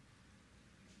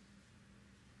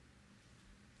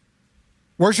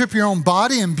 Worship your own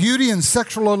body and beauty and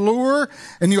sexual allure,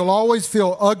 and you'll always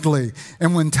feel ugly.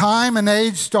 And when time and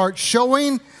age start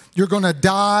showing, you're going to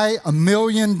die a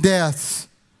million deaths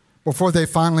before they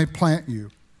finally plant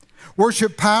you.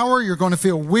 Worship power, you're going to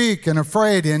feel weak and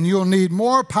afraid, and you'll need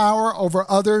more power over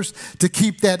others to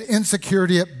keep that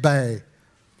insecurity at bay.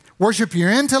 Worship your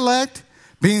intellect,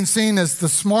 being seen as the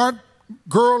smart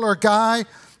girl or guy,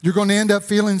 you're going to end up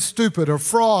feeling stupid or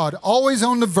fraud, always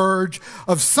on the verge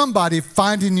of somebody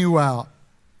finding you out.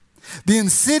 The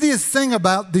insidious thing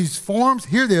about these forms,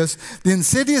 hear this, the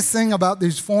insidious thing about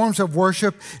these forms of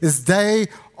worship is they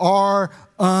are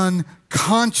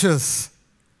unconscious.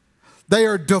 They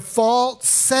are default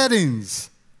settings.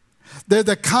 They're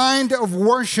the kind of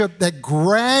worship that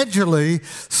gradually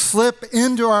slip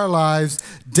into our lives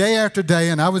day after day,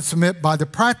 and I would submit by the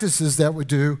practices that we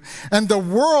do. And the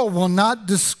world will not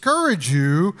discourage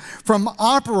you from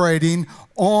operating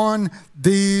on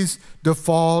these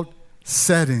default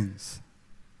settings.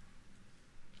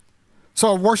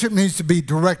 So our worship needs to be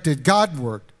directed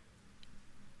Godward.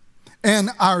 And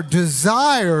our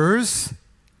desires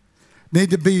need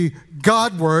to be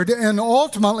Godward, and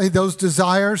ultimately those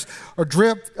desires are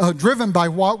driven by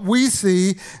what we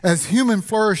see as human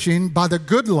flourishing, by the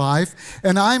good life.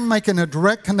 And I'm making a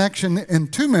direct connection in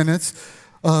 2 minutes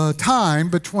time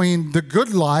between the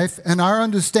good life and our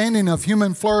understanding of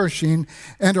human flourishing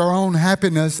and our own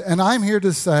happiness. And I'm here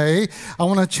to say, I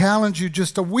want to challenge you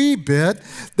just a wee bit,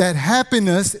 that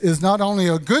happiness is not only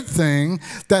a good thing,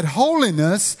 that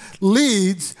holiness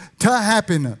leads to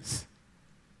happiness.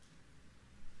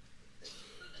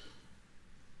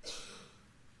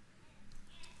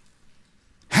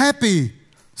 Happy,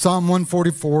 Psalm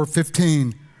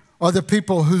 144:15, are the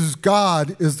people whose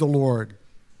God is the Lord.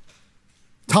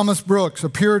 Thomas Brooks, a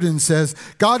Puritan, says,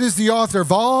 God is the author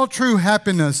of all true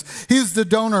happiness. He is the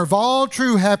donor of all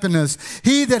true happiness.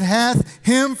 He that hath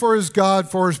him for his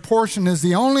God, for his portion, is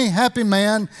the only happy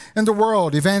man in the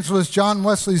world. Evangelist John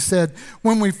Wesley said,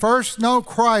 when we first know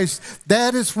Christ,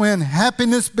 that is when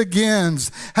happiness begins.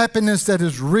 Happiness that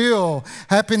is real,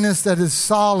 happiness that is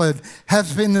solid,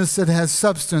 happiness that has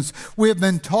substance. We have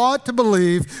been taught to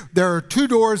believe there are 2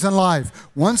 doors in life.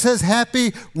 One says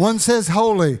happy, one says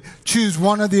holy. Choose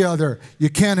one or the other. You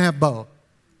can't have both.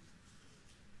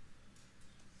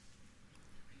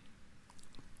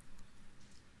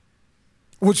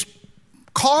 Which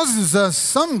causes us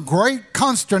some great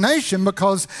consternation,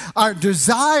 because our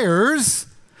desires,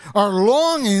 our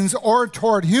longings are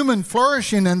toward human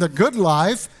flourishing and the good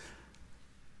life.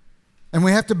 And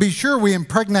we have to be sure we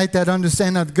impregnate that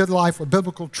understanding of the good life with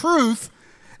biblical truth.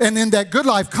 And in that good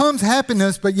life comes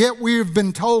happiness, but yet we've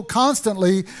been told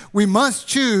constantly we must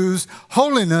choose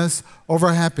holiness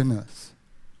over happiness.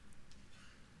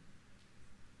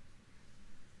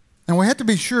 And we have to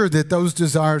be sure that those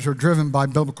desires are driven by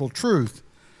biblical truth.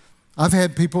 I've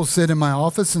had people sit in my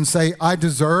office and say, I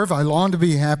long to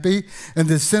be happy, and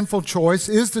this sinful choice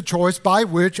is the choice by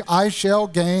which I shall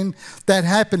gain that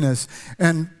happiness.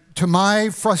 And to my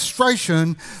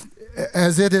frustration,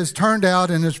 as it has turned out,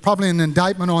 and it's probably an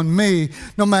indictment on me,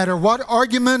 no matter what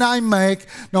argument I make,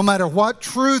 no matter what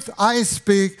truth I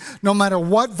speak, no matter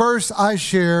what verse I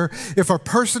share, if a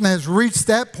person has reached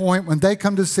that point when they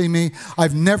come to see me,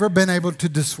 I've never been able to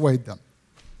dissuade them.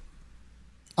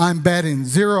 I'm batting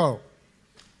 0.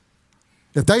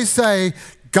 If they say,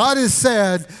 God has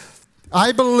said,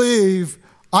 I believe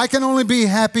I can only be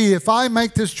happy if I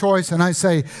make this choice, and I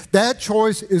say, that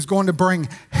choice is going to bring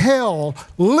hell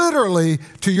literally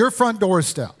to your front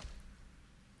doorstep.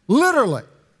 Literally.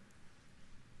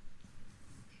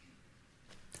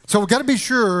 So we've got to be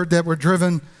sure that we're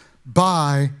driven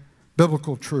by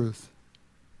biblical truth.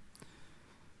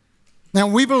 Now,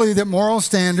 we believe that moral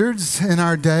standards in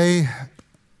our day,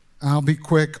 I'll be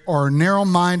quick, are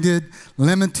narrow-minded,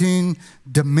 limiting,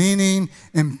 demeaning,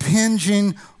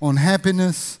 impinging on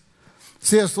happiness.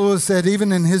 C.S. Lewis said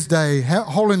even in his day,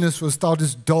 holiness was thought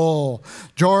as dull.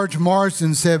 George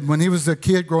Marsden said when he was a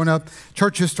kid growing up,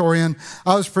 church historian,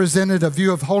 I was presented a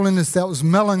view of holiness that was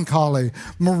melancholy,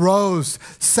 morose,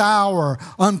 sour,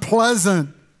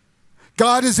 unpleasant.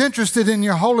 God is interested in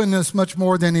your holiness much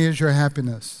more than he is your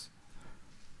happiness.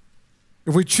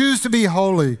 If we choose to be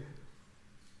holy,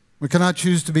 we cannot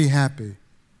choose to be happy.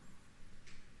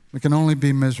 We can only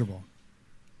be miserable.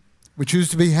 We choose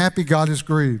to be happy, God is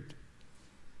grieved.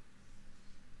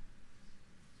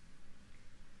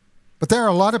 But there are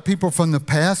a lot of people from the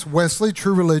past. Wesley,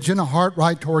 true religion, a heart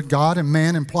right toward God and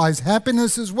man implies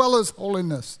happiness as well as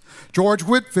holiness. George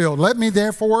Whitefield, let me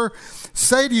therefore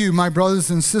say to you, my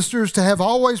brothers and sisters, to have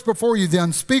always before you the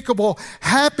unspeakable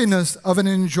happiness of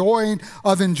enjoying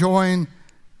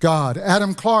God.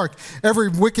 Adam Clark, every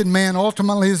wicked man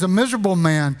ultimately is a miserable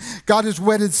man. God has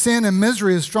wedded sin and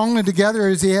misery as strongly together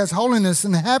as he has holiness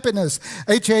and happiness.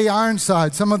 H.A.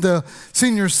 Ironside, some of the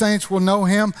senior saints will know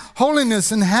him.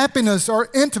 Holiness and happiness are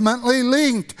intimately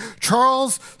linked.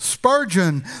 Charles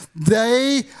Spurgeon,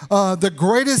 the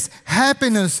greatest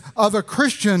happiness of a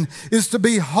Christian is to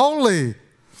be holy.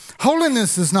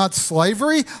 Holiness is not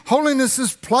slavery. Holiness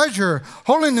is pleasure.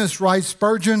 Holiness, writes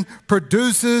Spurgeon,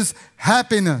 produces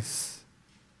happiness.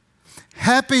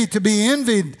 Happy to be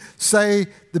envied, say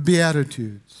the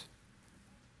Beatitudes,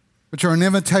 which are an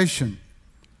invitation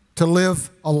to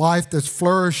live a life that's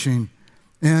flourishing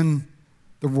in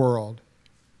the world.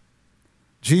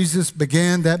 Jesus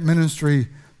began that ministry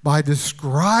by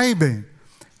describing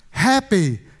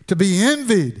happy to be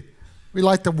envied. We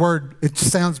like the word, it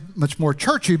sounds much more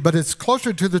churchy, but it's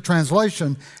closer to the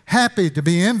translation, happy to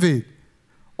be envied,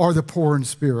 or the poor in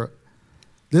spirit.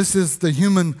 This is the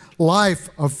human life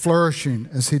of flourishing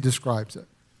as he describes it.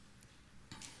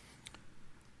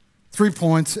 3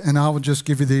 points, and I will just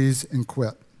give you these and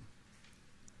quit.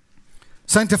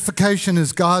 Sanctification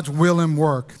is God's will and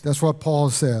work. That's what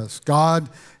Paul says. God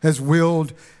has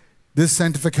willed this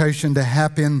sanctification to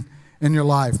happen in your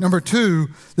life. Number 2,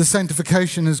 the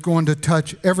sanctification is going to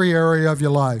touch every area of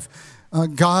your life. I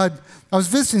was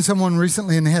visiting someone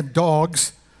recently and they had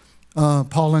dogs,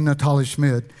 Paul and Natalie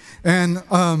Schmidt, and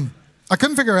I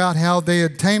couldn't figure out how they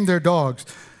had tamed their dogs.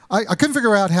 I couldn't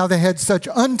figure out how they had such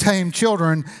untamed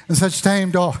children and such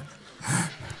tame dogs.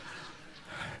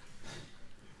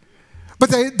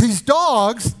 But these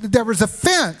dogs, there was a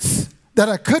fence that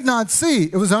I could not see.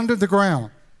 It was under the ground,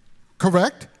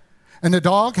 correct? And the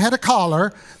dog had a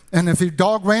collar, and if the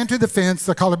dog ran to the fence,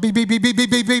 the collar beep, beep, beep, beep,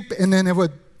 beep, beep, beep, and then it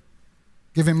would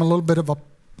give him a little bit of a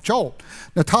jolt.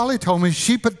 Natalie told me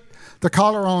she put the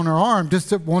collar on her arm just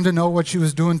to want to know what she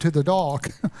was doing to the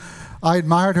dog. I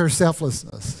admired her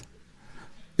selflessness,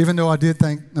 even though I did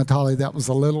think, Natalie, that was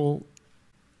a little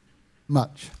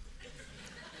much.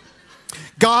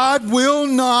 God will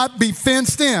not be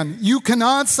fenced in. You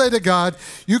cannot say to God,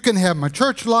 you can have my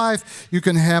church life, you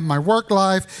can have my work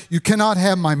life, you cannot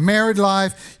have my married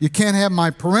life, you can't have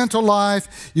my parental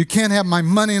life, you can't have my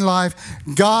money life.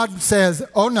 God says,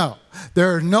 oh no,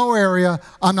 there is no area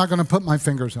I'm not going to put my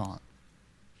fingers on.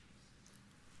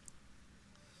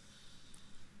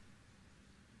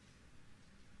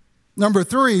 Number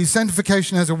 3,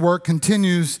 sanctification as a work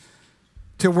continues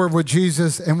till we're with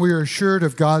Jesus, and we are assured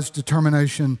of God's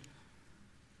determination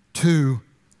to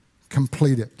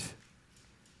complete it.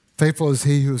 Faithful is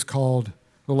he who is called,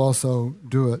 will also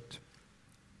do it.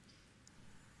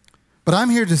 But I'm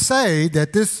here to say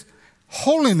that this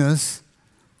holiness,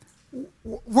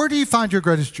 where do you find your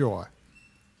greatest joy?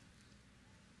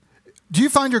 Do you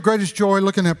find your greatest joy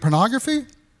looking at pornography?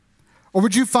 Or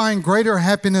would you find greater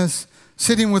happiness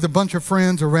sitting with a bunch of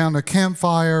friends around a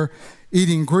campfire,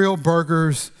 eating grilled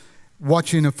burgers,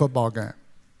 watching a football game?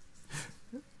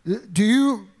 Do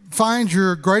you find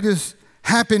your greatest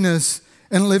happiness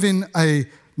in living a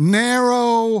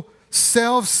narrow,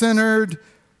 self-centered,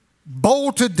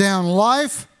 bolted down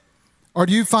life? Or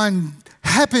do you find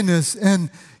happiness in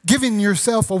giving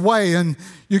yourself away and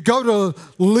you go to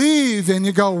leave and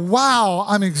you go, wow,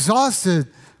 I'm exhausted,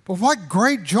 but what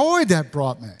great joy that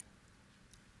brought me.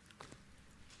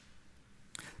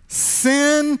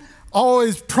 Sin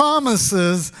always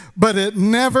promises, but it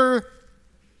never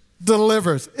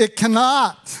delivers. It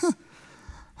cannot.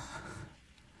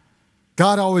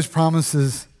 God always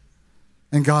promises,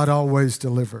 and God always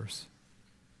delivers.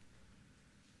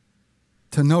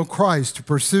 To know Christ, to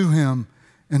pursue him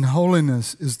in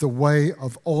holiness is the way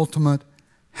of ultimate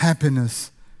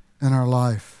happiness in our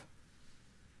life.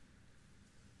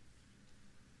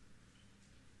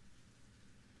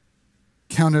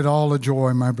 Count it all a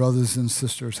joy, my brothers and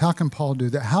sisters. How can Paul do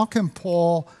that? How can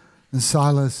Paul and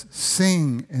Silas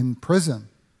sing in prison?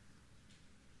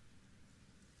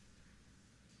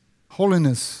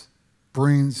 Holiness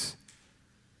brings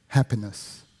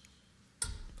happiness.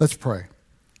 Let's pray.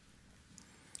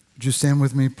 Would you stand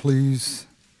with me, please?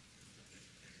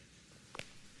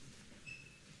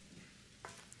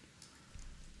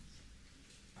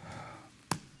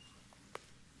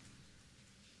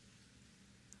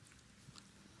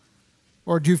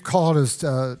 Lord, you've called us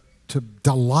to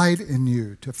delight in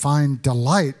you, to find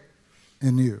delight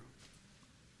in you.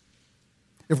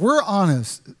 If we're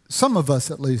honest, some of us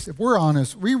at least, if we're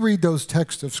honest, we read those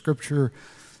texts of Scripture,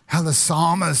 how the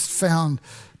psalmist found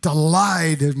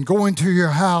delight in going to your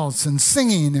house and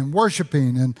singing and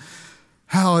worshiping, and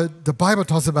how the Bible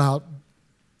talks about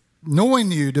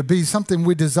knowing you to be something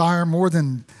we desire more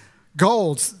than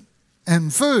gold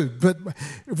and food. But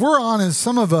if we're honest,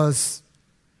 some of us,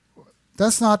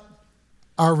 that's not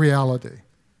our reality.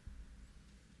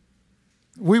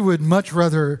 We would much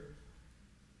rather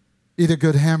eat a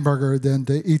good hamburger than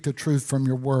to eat the truth from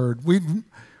your word.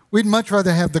 We'd much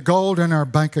rather have the gold in our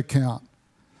bank account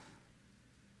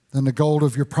than the gold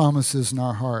of your promises in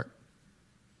our heart.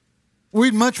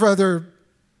 We'd much rather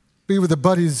be with the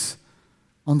buddies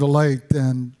on the lake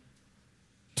than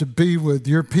to be with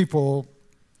your people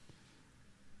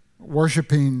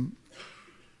worshiping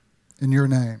in your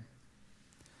name.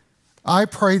 I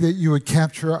pray that you would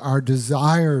capture our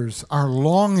desires, our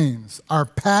longings, our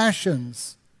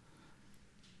passions.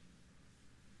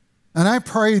 And I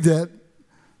pray that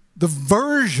the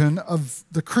version of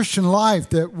the Christian life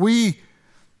that we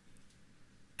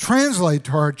translate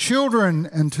to our children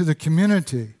and to the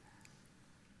community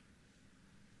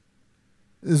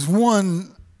is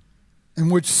one in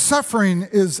which suffering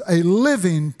is a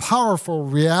living, powerful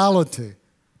reality.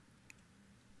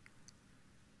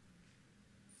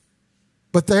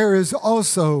 But there is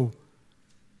also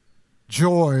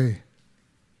joy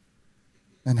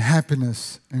and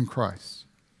happiness in Christ.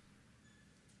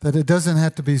 That it doesn't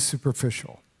have to be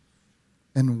superficial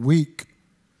and weak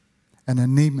and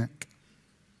anemic.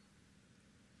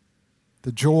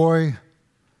 The joy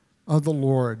of the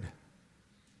Lord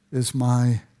is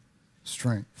my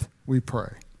strength. We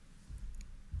pray.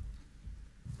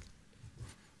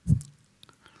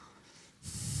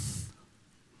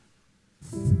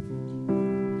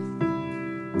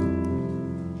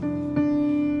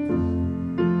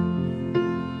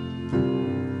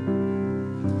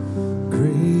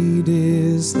 Great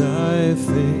is thy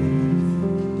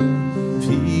faith,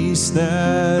 peace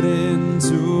that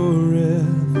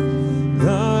endureth,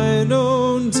 thine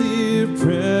own dear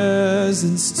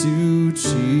presence to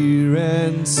cheer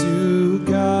and to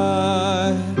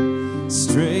guide,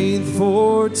 strength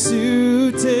for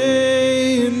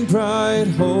today and bright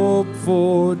hope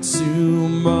for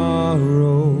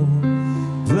tomorrow,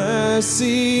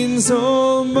 blessings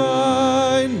all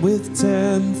mine with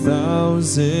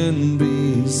 10,000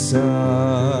 beside.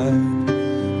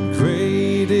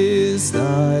 Great is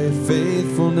thy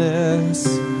faithfulness,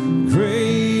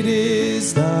 great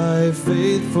is thy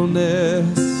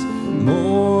faithfulness,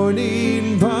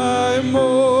 morning by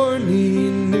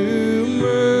morning new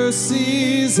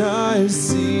mercies I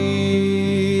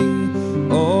see.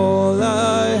 All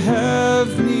I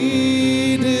have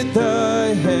needed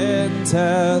thy hand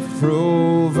hath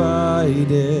provided.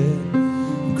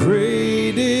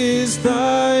 Great is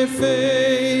thy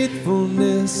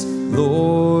faithfulness,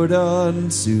 Lord,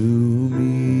 unto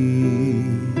me.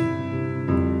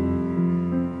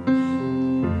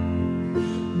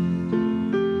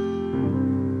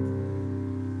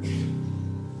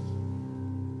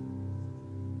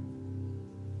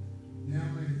 Now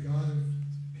may the God of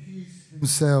peace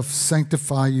himself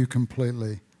sanctify you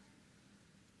completely.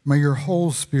 May your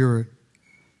whole spirit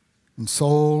and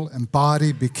soul and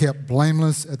body be kept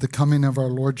blameless at the coming of our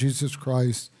Lord Jesus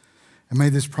Christ. And may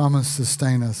this promise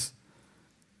sustain us.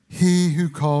 He who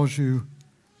calls you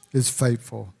is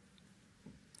faithful.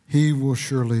 He will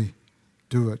surely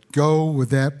do it. Go with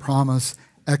that promise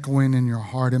echoing in your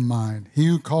heart and mind. He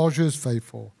who calls you is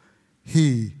faithful.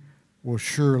 He will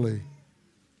surely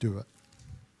do it.